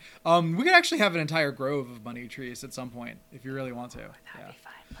regenerate. We could actually have an entire grove of money trees at some point, if you really want to. That'd be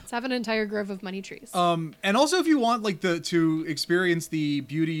fun. Let's have an entire grove of money trees. And also if you want to experience the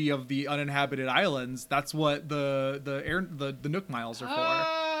beauty of the uninhabited islands, that's what the Nook miles are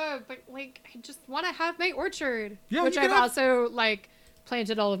for. But I just want to have my orchard, yeah, which I've also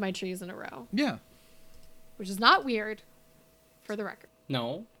planted all of my trees in a row. Yeah. Which is not weird, for the record.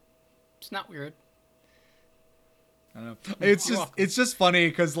 No, it's not weird. I don't know. It's just funny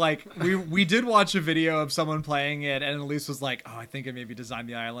because like we did watch a video of someone playing it, and Elise was like, "Oh, I think I maybe designed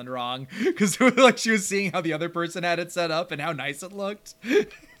the island wrong," because like she was seeing how the other person had it set up and how nice it looked. You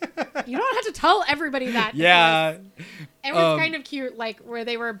don't have to tell everybody that. Yeah, it was kind of cute, like where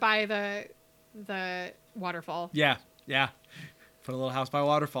they were by the waterfall. Yeah. Put a little house by a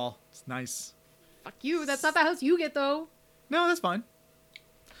waterfall. It's nice. Fuck you. That's not the house you get though. No, that's fine.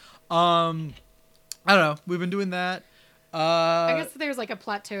 I don't know. We've been doing that. I guess there's like a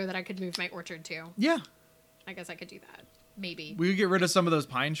plateau that I could move my orchard to. Yeah. I guess I could do that. Maybe. We could get rid of some of those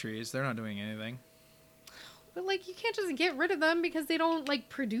pine trees. They're not doing anything. But like, you can't just get rid of them because they don't like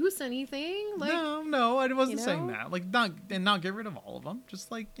produce anything. Like, no, I wasn't saying that. Like, not get rid of all of them. Just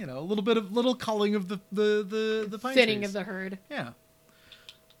like, a little culling of the pine thinning trees. of the herd. Yeah.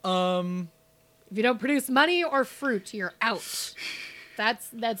 If you don't produce money or fruit, you're out.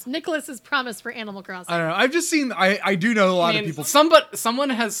 That's Nicholas's promise for Animal Crossing. I don't know. I've just seen. I do know a lot of people. Someone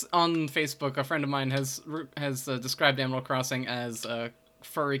has on Facebook. A friend of mine has described Animal Crossing as a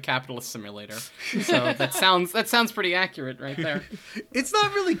furry capitalist simulator. So that sounds pretty accurate right there. It's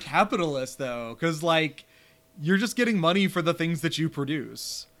not really capitalist though, because like you're just getting money for the things that you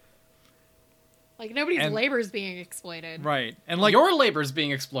produce. Like nobody's labor is being exploited. Right, and like your labor's being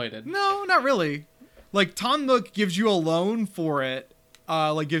exploited. No, not really. Like Tom Nook gives you a loan for it.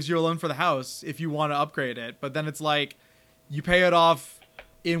 Like gives you a loan for the house if you want to upgrade it, but then it's like you pay it off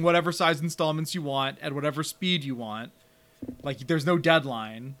in whatever size installments you want at whatever speed you want. Like there's no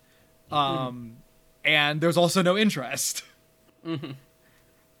deadline, and there's also no interest. Mm-hmm.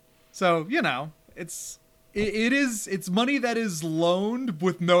 So it's money that is loaned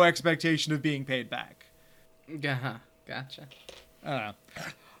with no expectation of being paid back. Gotcha. I don't know.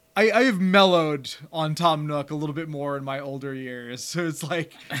 I've mellowed on Tom Nook a little bit more in my older years. So it's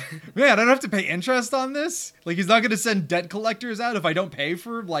like, man, I don't have to pay interest on this. Like, he's not going to send debt collectors out if I don't pay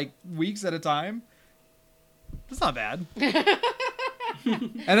for, like, weeks at a time. That's not bad.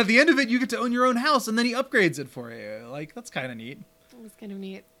 And at the end of it, you get to own your own house, and then he upgrades it for you. Like, that's kind of neat. That's kind of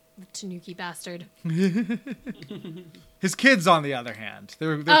neat. The Tanuki bastard. His kids, on the other hand.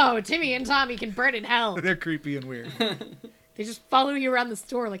 They're Timmy and Tommy can burn in hell. They're creepy and weird. They just follow you around the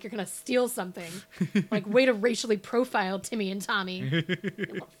store like you're gonna steal something. Like, way to racially profile Timmy and Tommy.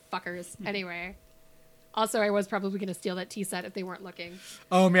 Little fuckers. Anyway. Also, I was probably gonna steal that tea set if they weren't looking.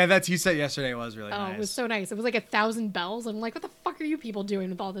 Oh man, that tea set yesterday was really nice. Oh, it was so nice. It was like 1,000 bells. I'm like, what the fuck are you people doing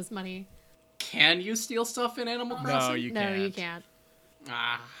with all this money? Can you steal stuff in Animal Crossing? No, you can't. No, you can't.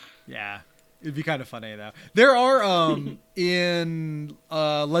 Yeah. It'd be kind of funny though. There are in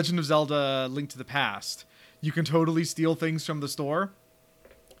Legend of Zelda: Link to the Past, you can totally steal things from the store.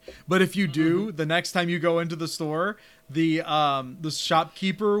 But if you do, the next time you go into the store, the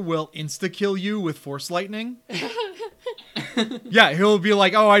shopkeeper will insta-kill you with Force Lightning. Yeah, he'll be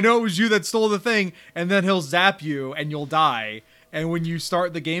like, "Oh, I know it was you that stole the thing," and then he'll zap you and you'll die. And when you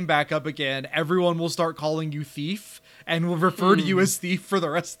start the game back up again, everyone will start calling you thief and will refer to you as thief for the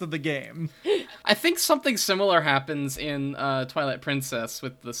rest of the game. I think something similar happens in Twilight Princess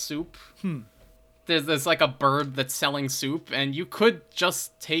with the soup. There's like a bird that's selling soup, and you could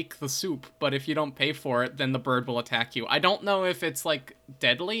just take the soup, but if you don't pay for it, then the bird will attack you. I don't know if it's like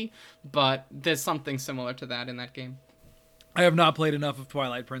deadly, but there's something similar to that in that game. I have not played enough of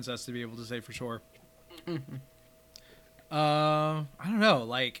Twilight Princess to be able to say for sure. I don't know.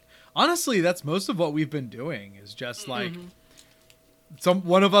 Like, honestly, that's most of what we've been doing is just like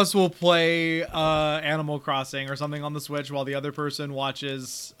one of us will play Animal Crossing or something on the Switch while the other person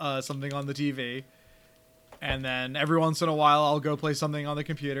watches something on the TV. And then every once in a while I'll go play something on the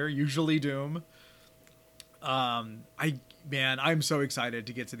computer, usually Doom. I'm so excited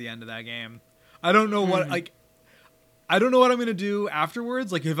to get to the end of that game. I don't know what I don't know what I'm going to do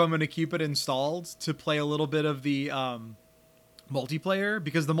afterwards, like if I'm going to keep it installed to play a little bit of the multiplayer,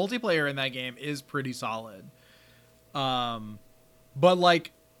 because the multiplayer in that game is pretty solid. But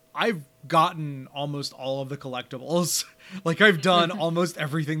like I've gotten almost all of the collectibles. Like I've done almost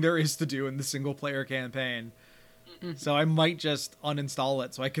everything there is to do in the single player campaign. So I might just uninstall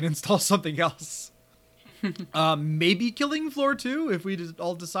it so I can install something else. Maybe Killing Floor 2 if we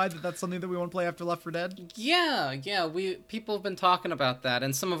all decide that that's something that we want to play after Left 4 Dead. Yeah, people have been talking about that,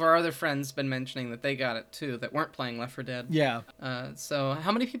 and some of our other friends been mentioning that they got it too, that weren't playing Left 4 Dead. Yeah. So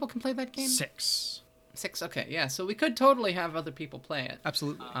how many people can play that game? 6. 6, okay, yeah. So we could totally have other people play it.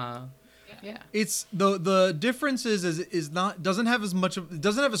 Absolutely. Yeah. It's the difference is not doesn't have as much of, it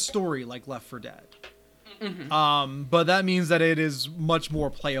doesn't have a story like Left 4 Dead. But that means that it is much more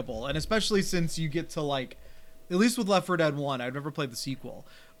playable, and especially since you get to like, at least with Left 4 Dead 1, I've never played the sequel.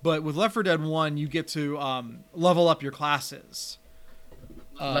 But with Left 4 Dead 1, you get to level up your classes.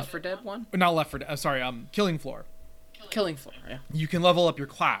 Left 4 Dead 1? Not Left 4 Dead. Sorry, Killing Floor. Killing Floor, yeah. You can level up your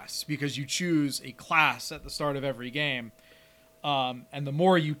class because you choose a class at the start of every game. And the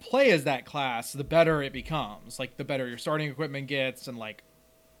more you play as that class, the better it becomes. Like, the better your starting equipment gets, and like,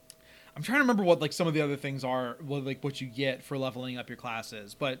 I'm trying to remember what like some of the other things are, like what you get for leveling up your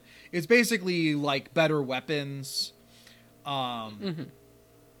classes. But it's basically like better weapons. So I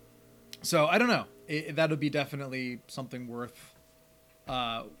don't know. That would be definitely something worth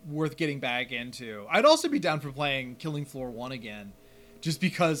getting back into. I'd also be down for playing Killing Floor 1 again, just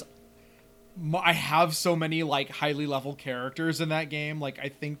because I have so many like highly level characters in that game. Like, I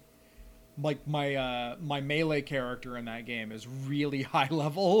think like my melee character in that game is really high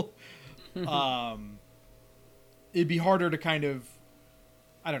level. It'd be harder to kind of,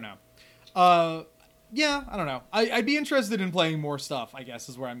 I don't know. Yeah, I don't know. I'd be interested in playing more stuff, I guess,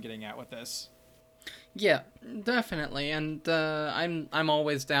 is where I'm getting at with this. Yeah, definitely, and I'm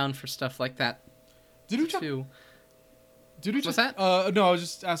always down for stuff like that. Did we What's that? No, I was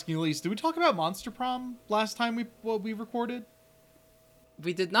just asking Elise. Did we talk about Monster Prom last time we recorded?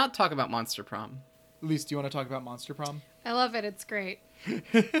 We did not talk about Monster Prom. Elise, do you want to talk about Monster Prom? I love it. It's great.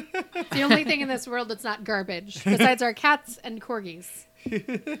 The only thing in this world that's not garbage, besides our cats and corgis.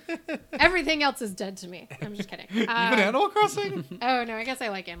 Everything else is dead to me. I'm just kidding. Even Animal Crossing? Oh, no, I guess I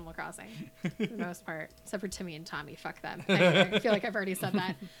like Animal Crossing for the most part. Except for Timmy and Tommy. Fuck them. Anyway, I feel like I've already said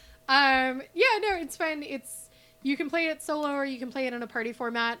that. Yeah, no, it's fun. You can play it solo or you can play it in a party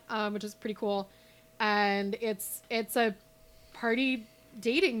format, which is pretty cool. And it's a party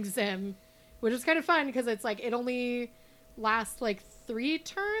dating sim, which is kind of fun because it's like it only lasts like 4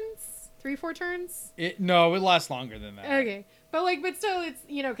 turns. No, it lasts longer than that. Okay, but still, it's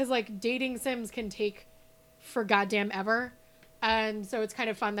because like dating sims can take for goddamn ever, and so it's kind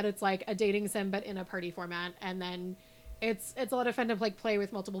of fun that it's like a dating sim but in a party format, and then it's a lot of fun to like play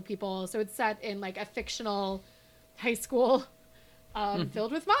with multiple people. So it's set in like a fictional high school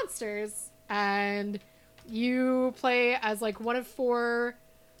filled with monsters, and you play as like one of 4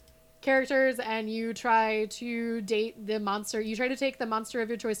 characters, and you try to date the monster. You try to take the monster of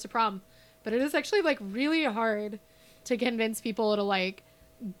your choice to prom, but it is actually like really hard to convince people to like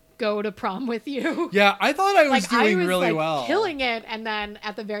go to prom with you. Yeah, I thought I was like, doing I was, really like, well, killing it, and then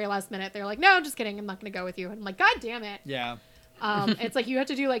at the very last minute they're like, "No, I'm just kidding. I'm not going to go with you." And I'm like, "God damn it!" Yeah. It's like you have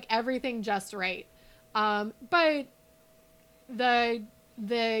to do like everything just right. But the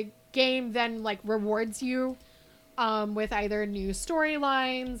game then like rewards you with either new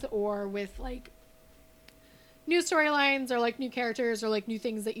storylines or with like new characters or like new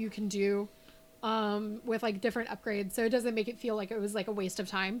things that you can do with like different upgrades. So it doesn't make it feel like it was like a waste of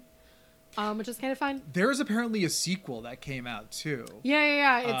time, which is kind of fun. There's apparently a sequel that came out too.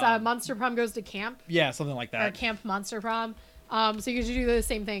 Yeah. It's Monster Prom Goes to Camp. Yeah, something like that. Or Camp Monster Prom. So you can do the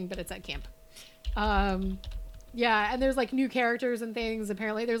same thing, but it's at camp. Yeah, and there's like new characters and things.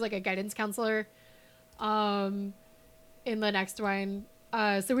 Apparently there's like a guidance counselor in the next one.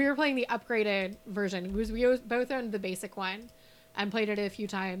 So we were playing the upgraded version. We both owned the basic one and played it a few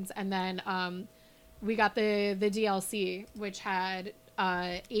times. And then we got the DLC, which had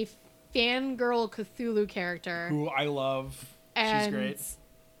a fangirl Cthulhu character. Who I love. And she's great.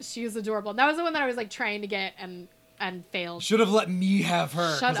 She's adorable. And that was the one that I was like trying to get and failed. Should have let me have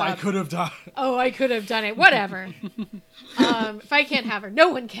her, because I could have done. Oh, I could have done it. Whatever. If I can't have her, no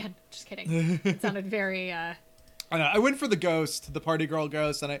one can. Just kidding. It sounded very. I know. I went for the ghost, the party girl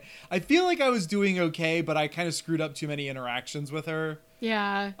ghost, and I feel like I was doing okay, but I kind of screwed up too many interactions with her.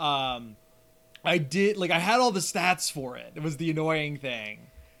 Yeah. I did I had all the stats for it. It was the annoying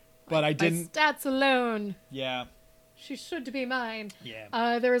thing, but I didn't. By stats alone. Yeah. She should be mine.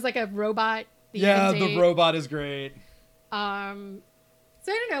 Yeah. There was like a robot. The robot is great. So I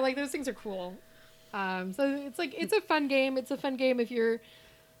don't know, like those things are cool. So it's like it's a fun game. It's a fun game if you're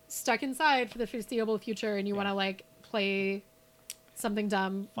stuck inside for the foreseeable future and you want to like play something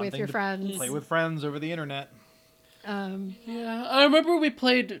dumb with your friends. Play with friends over the internet. Yeah, I remember we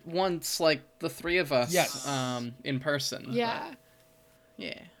played once, like the 3 of us. Yes. In person. Yeah.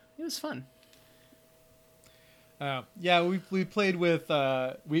 Yeah, it was fun. Yeah, we played with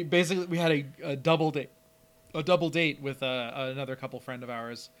we had a double date with another couple friend of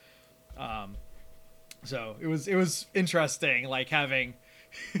ours. So it was interesting, like having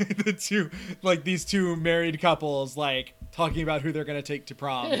these two married couples like talking about who they're gonna take to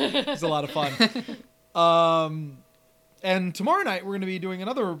prom. It's a lot of fun. And tomorrow night we're gonna be doing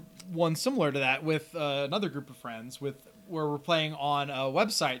another one similar to that with another group of friends where we're playing on a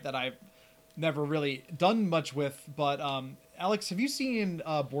website that I've never really done much with, but Alex, have you seen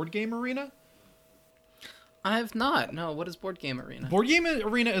Board Game Arena? I have not. No, what is Board Game Arena? Board Game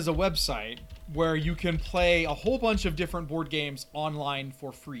Arena is a website where you can play a whole bunch of different board games online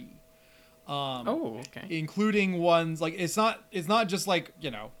for free. Okay. Including ones like it's not just like, you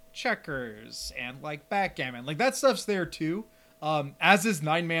know, checkers and like backgammon. Like that stuff's there too. As is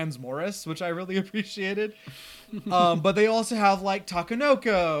Nine Man's Morris, which I really appreciated. But they also have like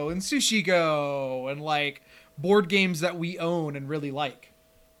Takenoko and Sushi Go and like board games that we own and really like.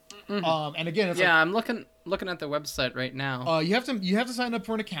 And again, it's I'm looking at their website right now. you have to sign up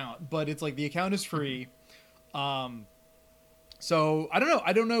for an account, but it's like the account is free. So I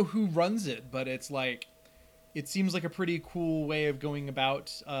don't know who runs it, but it's like it seems like a pretty cool way of going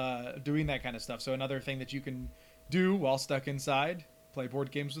about doing that kind of stuff. So another thing that you can do while stuck inside, play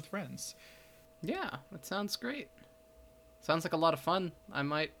board games with friends. Yeah, that sounds great. Sounds like a lot of fun. I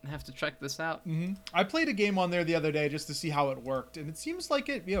might have to check this out. Mm-hmm. I played a game on there the other day just to see how it worked, and it seems like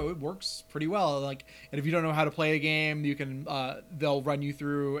it works pretty well. Like, and if you don't know how to play a game, you can they'll run you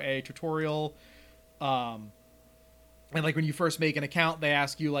through a tutorial. And like when you first make an account, they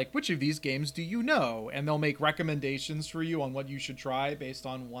ask you like, which of these games do you know? And they'll make recommendations for you on what you should try based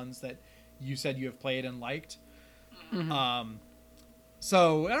on ones that you said you have played and liked. Mm-hmm.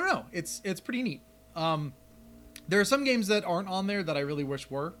 So I don't know. It's pretty neat. There are some games that aren't on there that I really wish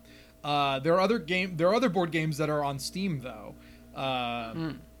were. There are other board games that are on Steam though,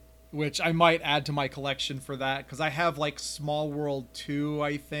 which I might add to my collection for that because I have like Small World 2,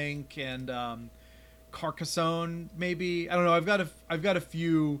 I think, and Carcassonne maybe. I don't know. I've got a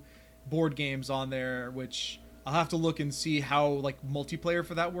few board games on there which I'll have to look and see how like multiplayer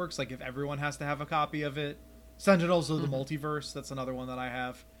for that works. Like if everyone has to have a copy of it. Sentinels of the Multiverse. That's another one that I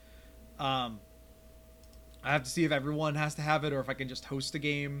have. I have to see if everyone has to have it or if I can just host a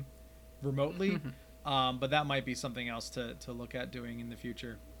game remotely. But that might be something else to look at doing in the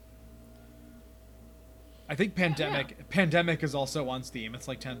future. I think Pandemic is also on Steam. It's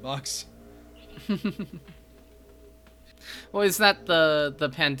like $10. Well, is that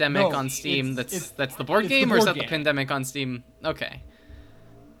the Pandemic No, on Steam? it's That's the board it's game, the or is board that the game. Pandemic on Steam? Okay.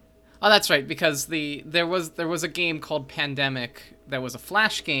 Oh, that's right, because there was a game called Pandemic that was a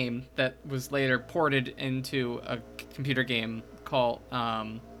Flash game that was later ported into a computer game called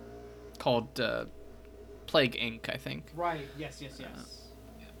Plague Inc., I think. Right. Yes.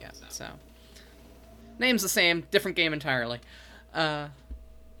 Yeah. So name's the same, different game entirely. But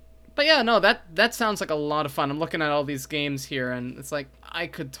yeah, no, that sounds like a lot of fun. I'm looking at all these games here, and it's like I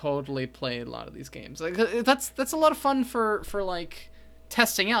could totally play a lot of these games. Like that's a lot of fun for like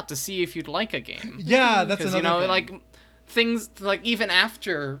testing out to see if you'd like a game. Yeah, that's because another thing. like things like even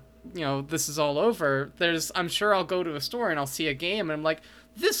after this is all over, I'm sure I'll go to a store and I'll see a game and I'm like,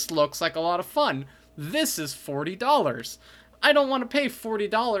 this looks like a lot of fun. This is $40. I don't want to pay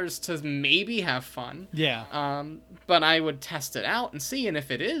 $40 to maybe have fun. Yeah. But I would test it out and see, and if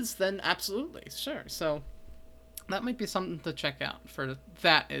it is, then absolutely, sure. So that might be something to check out for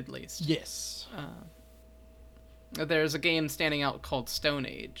that at least. Yes. There's a game standing out called Stone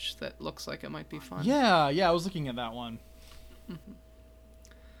Age that looks like it might be fun. Yeah, I was looking at that one.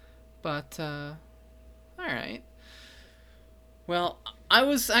 But, alright. Well, I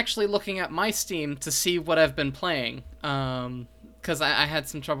was actually looking at my Steam to see what I've been playing, because I had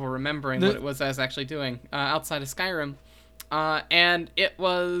some trouble remembering what it was I was actually doing outside of Skyrim. And it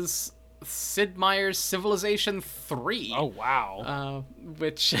was Sid Meier's Civilization 3. Oh, wow.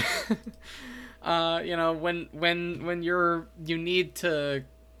 Which... when you need to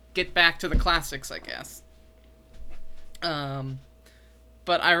get back to the classics, I guess.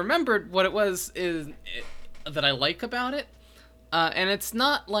 But I remembered what it was that I like about it, and it's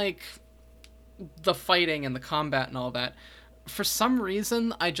not like the fighting and the combat and all that. For some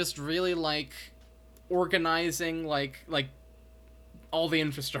reason, I just really like organizing like all the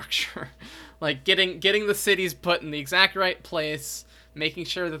infrastructure, like getting the cities put in the exact right place. Making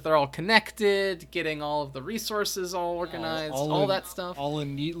sure that they're all connected, getting all of the resources all organized, all that stuff. All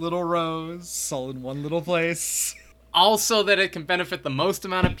in neat little rows, all in one little place. All so that it can benefit the most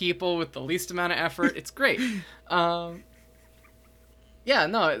amount of people with the least amount of effort. It's great. So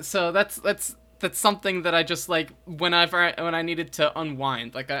that's something that I just like when I needed to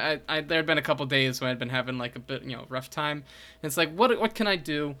unwind. Like I there had been a couple days when I'd been having like a bit rough time. And it's like what can I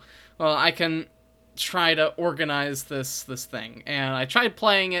do? Well, I can try to organize this thing, and I tried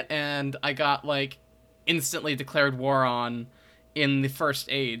playing it and I got like instantly declared war on in the first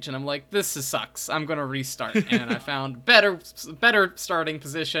age, and I'm like, this sucks, I'm gonna restart. And I found better starting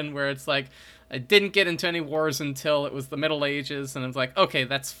position where it's like I didn't get into any wars until it was the Middle Ages, and I was like, okay,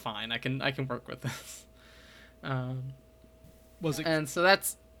 that's fine, I can work with this. Was it And so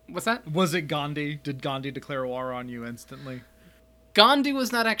that's what's that? was it Gandhi? Did Gandhi declare war on you instantly? Gandhi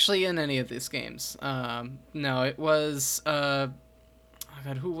was not actually in any of these games. No, it was oh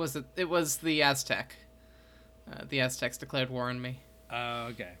god, who was it? It was the Aztec. The Aztecs declared war on me.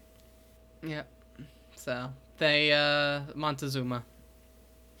 Okay. Yeah. So they Montezuma.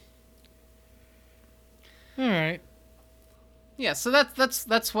 All right. Yeah, so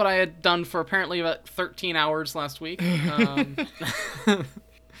that's what I had done for apparently about 13 hours last week,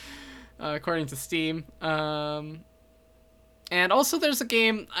 according to Steam. And also there's a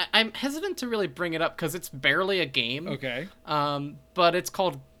game, I'm hesitant to really bring it up because it's barely a game. Okay. But it's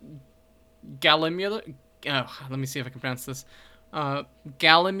called Galimulator. Oh, let me see if I can pronounce this.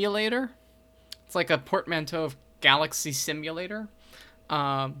 Galimulator. It's like a portmanteau of Galaxy Simulator.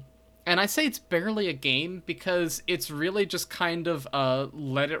 And I say it's barely a game because it's really just kind of a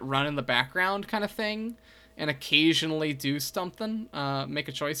let it run in the background kind of thing, and occasionally do something, make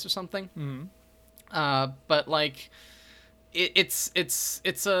a choice or something. Mm-hmm. But like, it's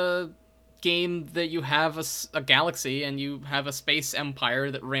a game that you have a galaxy and you have a space empire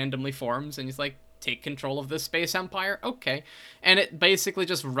that randomly forms, and it's like, take control of this space empire, okay, and it basically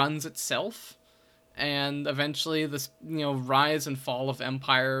just runs itself. And eventually this, rise and fall of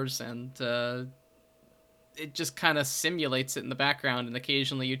empires, and it just kind of simulates it in the background, and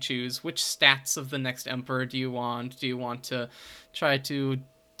occasionally you choose which stats of the next emperor do you want. Do you want to try to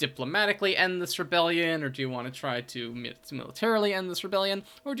diplomatically end this rebellion, or do you want to try to militarily end this rebellion,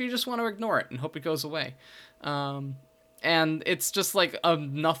 or do you just want to ignore it and hope it goes away? And it's just like a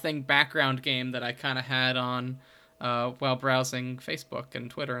nothing background game that I kind of had on while browsing Facebook and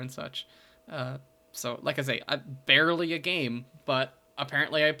Twitter and such. So, like I say, barely a game, but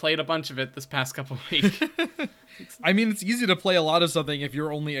apparently I played a bunch of it this past couple of weeks. I mean, it's easy to play a lot of something if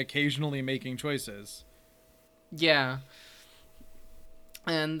you're only occasionally making choices. Yeah.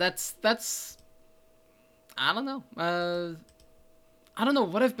 And that's I don't know. I don't know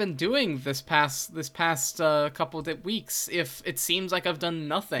what I've been doing this past couple of weeks. If it seems like I've done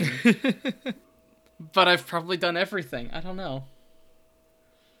nothing, but I've probably done everything. I don't know.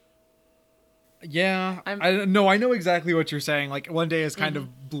 Yeah, I know exactly what you're saying. Like, one day is kind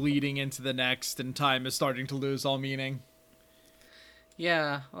of bleeding into the next, and time is starting to lose all meaning.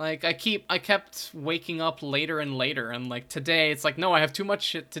 Yeah, like I kept waking up later and later, and like today it's like, no, I have too much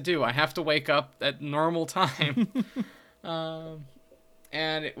shit to do. I have to wake up at normal time.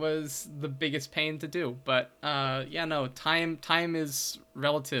 And it was the biggest pain to do. But yeah, no, time is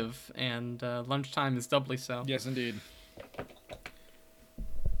relative, and lunchtime is doubly so. Yes, indeed.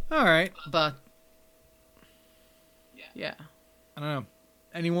 All right. But yeah. I don't know.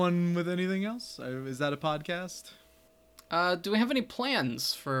 Anyone with anything else? Is that a podcast? Do we have any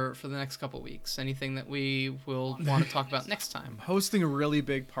plans for the next couple weeks? Anything that we will want to talk about next time? I'm hosting a really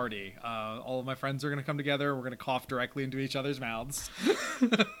big party. All of my friends are going to come together. We're going to cough directly into each other's mouths.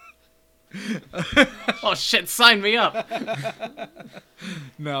 Oh shit! Sign me up.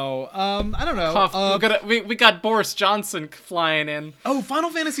 No, I don't know. We got Boris Johnson flying in. Oh, Final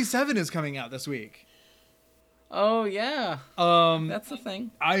Fantasy VII is coming out this week. Oh yeah. That's the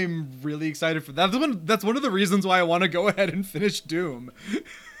thing. I'm really excited for that. That's one of the reasons why I want to go ahead and finish Doom.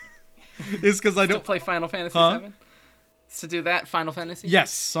 Is because I don't to play Final Fantasy VII. To do that, Final Fantasy. Yes,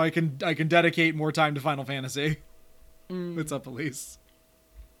 so I can dedicate more time to Final Fantasy. What's up, Elise?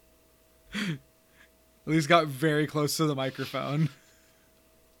 Elise got very close to the microphone.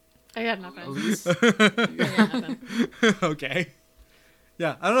 I got nothing. Elise? I got nothing. Okay.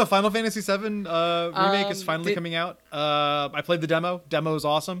 Yeah, I don't know. Final Fantasy VII remake is finally coming out. I played the demo. Demo is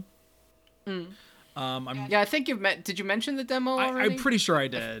awesome. Yeah, I think did you mention the demo already? I'm pretty sure I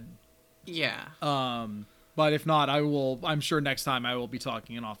did. Yeah. But if not, I'm sure next time I will be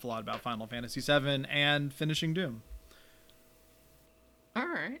talking an awful lot about Final Fantasy VII and finishing Doom. All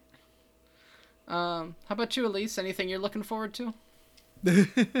right. How about you, Elise? Anything you're looking forward to?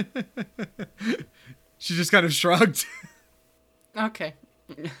 She just kind of shrugged. Okay.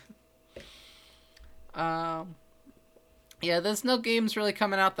 Yeah, there's no games really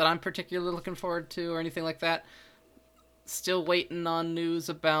coming out that I'm particularly looking forward to or anything like that. Still waiting on news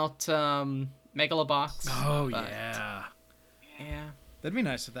about Megalobox. Oh, yeah. Yeah. That'd be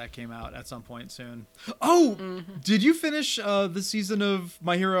nice if that came out at some point soon. Oh, Did you finish the season of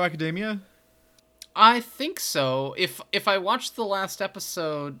My Hero Academia? I think so. If I watched the last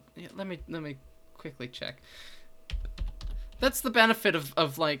episode, let me quickly check. That's the benefit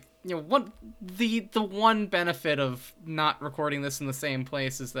of like, the one benefit of not recording this in the same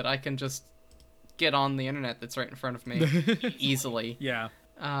place is that I can just get on the internet that's right in front of me easily. Yeah.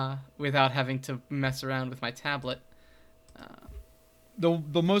 Without having to mess around with my tablet.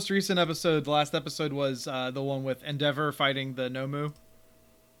 the most recent episode, the last episode was the one with Endeavor fighting the Nomu.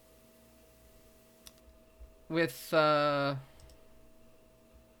 With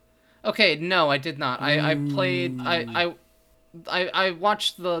okay, no, I did not. I played. I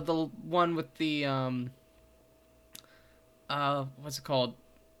watched the one with the what's it called?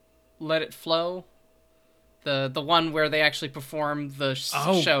 Let It Flow. The one where they actually performed the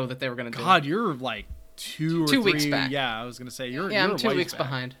show that they were gonna do. God, you're like two weeks back. Yeah, I was gonna say you're. Yeah, you're I'm 2 weeks back.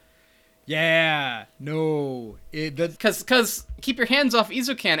 behind. Yeah, no, Because Keep Your Hands Off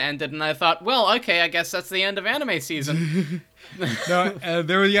Izukan ended, and I thought, well, okay, I guess that's the end of anime season. no,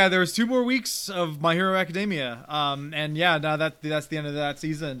 there was 2 more weeks of My Hero Academia, and yeah, now that's the end of that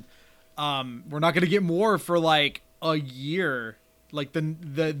season. We're not gonna get more for like a year. Like the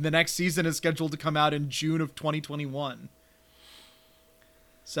next season is scheduled to come out in June of 2021.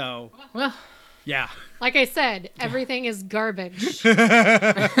 So, well, yeah. Like I said, everything is garbage.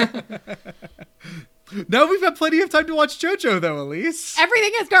 Now we've got plenty of time to watch JoJo, though, Elise.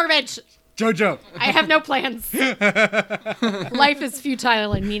 Everything is garbage. JoJo. I have no plans. Life is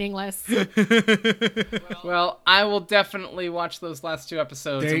futile and meaningless. well, I will definitely watch those last 2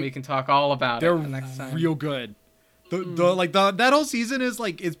 episodes, and we can talk all about it next time. They're real good. That whole season is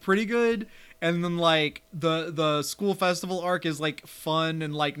like it's pretty good, and then like the school festival arc is like fun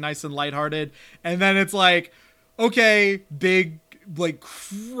and like nice and lighthearted, and then it's like okay, big like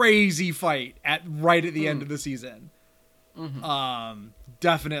crazy fight right at the end of the season. Mm-hmm.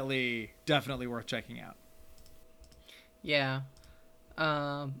 Definitely worth checking out. Yeah.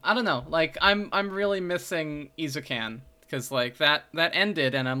 I don't know. Like I'm really missing Izukan because like that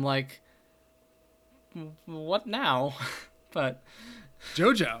ended, and I'm like, what now? But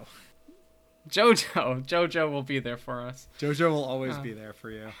JoJo will be there for us. JoJo will always be there for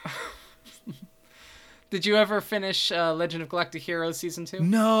you. Did you ever finish Legend of Galactic Heroes Season 2?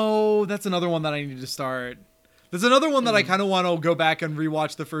 No, that's another one that I need to start. There's another one that I kind of want to go back and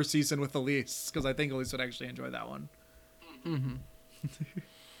rewatch the first season with Elise, because I think Elise would actually enjoy that one. Mm-hmm.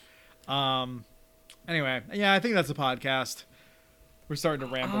 Anyway, yeah, I think that's a podcast. We're starting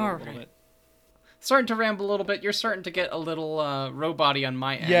to ramble a little bit. Starting to ramble a little bit. You're starting to get a little robot-y on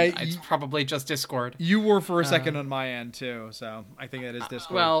my end. Yeah, it's probably just Discord. You were for a second on my end, too, so I think it is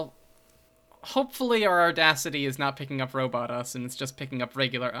Discord. Well, hopefully our Audacity is not picking up robot us, and it's just picking up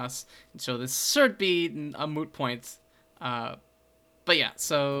regular us. So this should be a moot point. But yeah,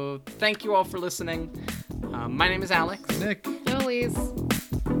 so thank you all for listening. My name is Alex. Nick. Elise.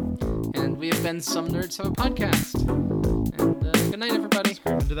 And we have been Some Nerds Have a Podcast. And good night, everybody.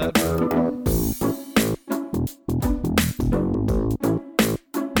 Scream into that.